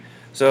agree.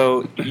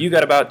 So you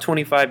got about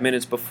 25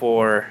 minutes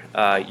before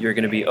you're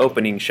going to be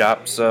opening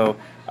shop. So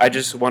I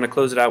just want to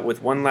close it out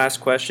with one last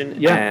question.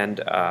 Yeah. And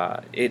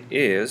it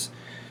is,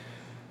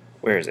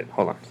 where is it?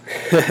 Hold on.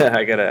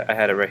 I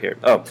had it right here.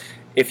 Oh,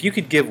 if you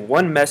could give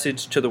one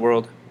message to the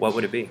world, what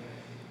would it be?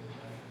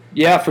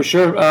 Yeah, for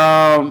sure.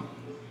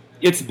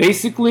 It's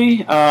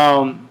basically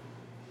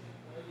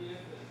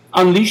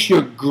unleash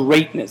your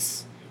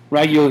greatness,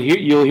 right? You'll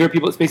hear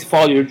people. It's basically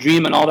follow your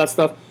dream and all that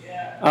stuff.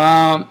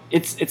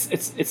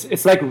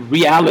 It's like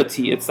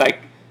reality. It's like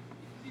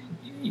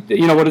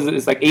what is it?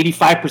 It's like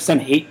 85%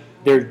 hate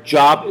their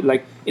job.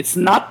 Like it's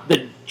not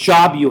the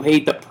job you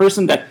hate. The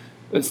person that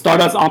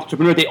started as an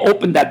entrepreneur, they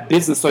opened that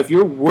business. So if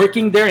you're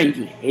working there and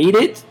you hate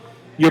it,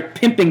 you're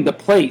pimping the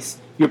place.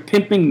 You're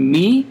pimping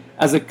me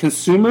as a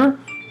consumer.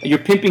 You're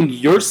pimping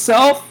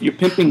yourself. You're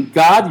pimping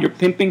God. You're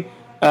pimping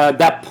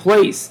that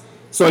place.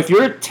 So if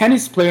you're a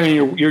tennis player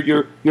and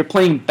you're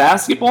playing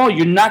basketball,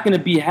 you're not going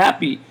to be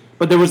happy.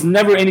 But there was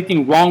never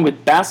anything wrong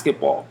with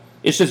basketball.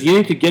 It's just you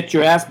need to get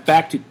your ass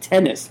back to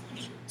tennis.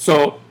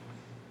 So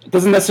it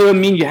doesn't necessarily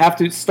mean you have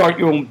to start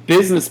your own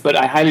business, but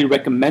I highly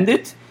recommend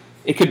it.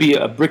 It could be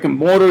a brick and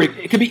mortar.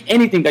 It could be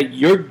anything that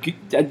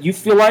you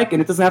feel like,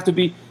 and it doesn't have to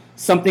be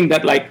something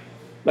that like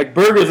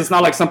burgers. It's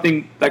not like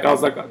something like I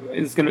was like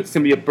it's gonna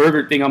be a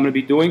burger thing I'm gonna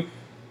be doing,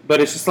 but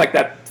it's just like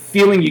that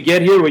feeling you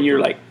get here when you're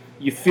like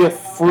you feel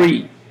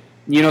free,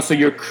 So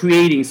you're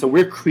creating. So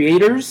we're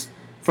creators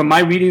from my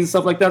readings and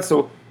stuff like that.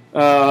 So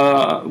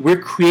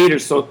we're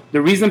creators. So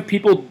the reason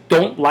people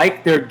don't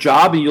like their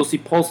job, and you'll see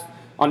posts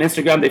on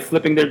Instagram, they're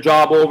flipping their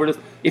job over.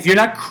 If you're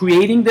not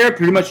creating there,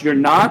 pretty much you're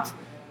not.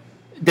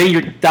 Then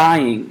you're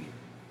dying.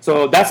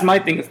 So that's my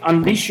thing. Is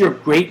unleash your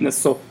greatness.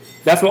 So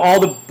that's what all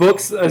the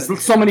books.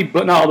 So many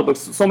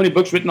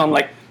books written on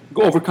like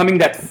overcoming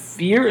that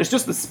fear. It's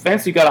just this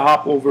fence you got to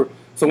hop over.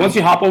 So once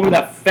you hop over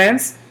that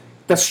fence,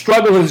 the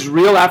struggle is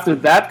real after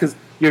that because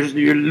you're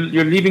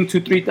leaving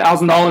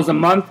 $2,000-$3,000 a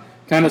month,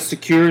 kind of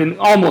secure and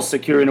almost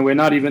secure in a way,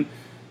 not even,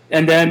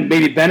 and then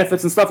maybe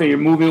benefits and stuff, and you're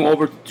moving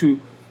over to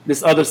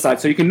this other side.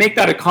 So you can make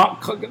that a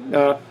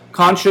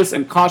conscious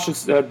and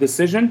cautious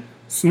decision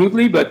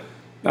smoothly, but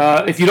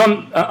if you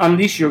don't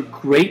unleash your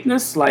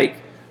greatness, like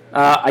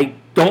I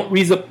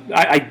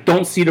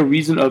don't see the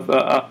reason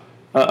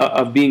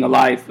of being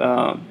alive.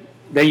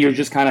 Then you're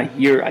just kind of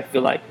here. I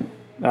feel like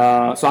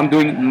so I'm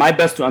doing my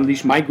best to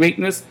unleash my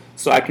greatness,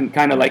 so I can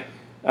kind of like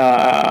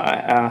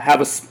have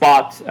a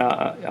spot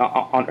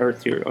on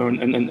Earth here or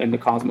in the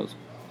cosmos.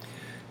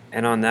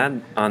 And on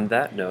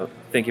that note,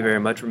 thank you very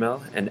much,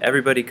 Ramel, and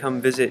everybody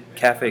come visit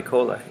Cafe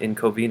Cola in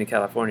Covina,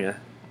 California,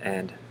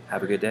 and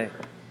have a good day.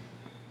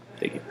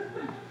 Thank you.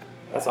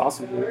 That's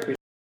awesome.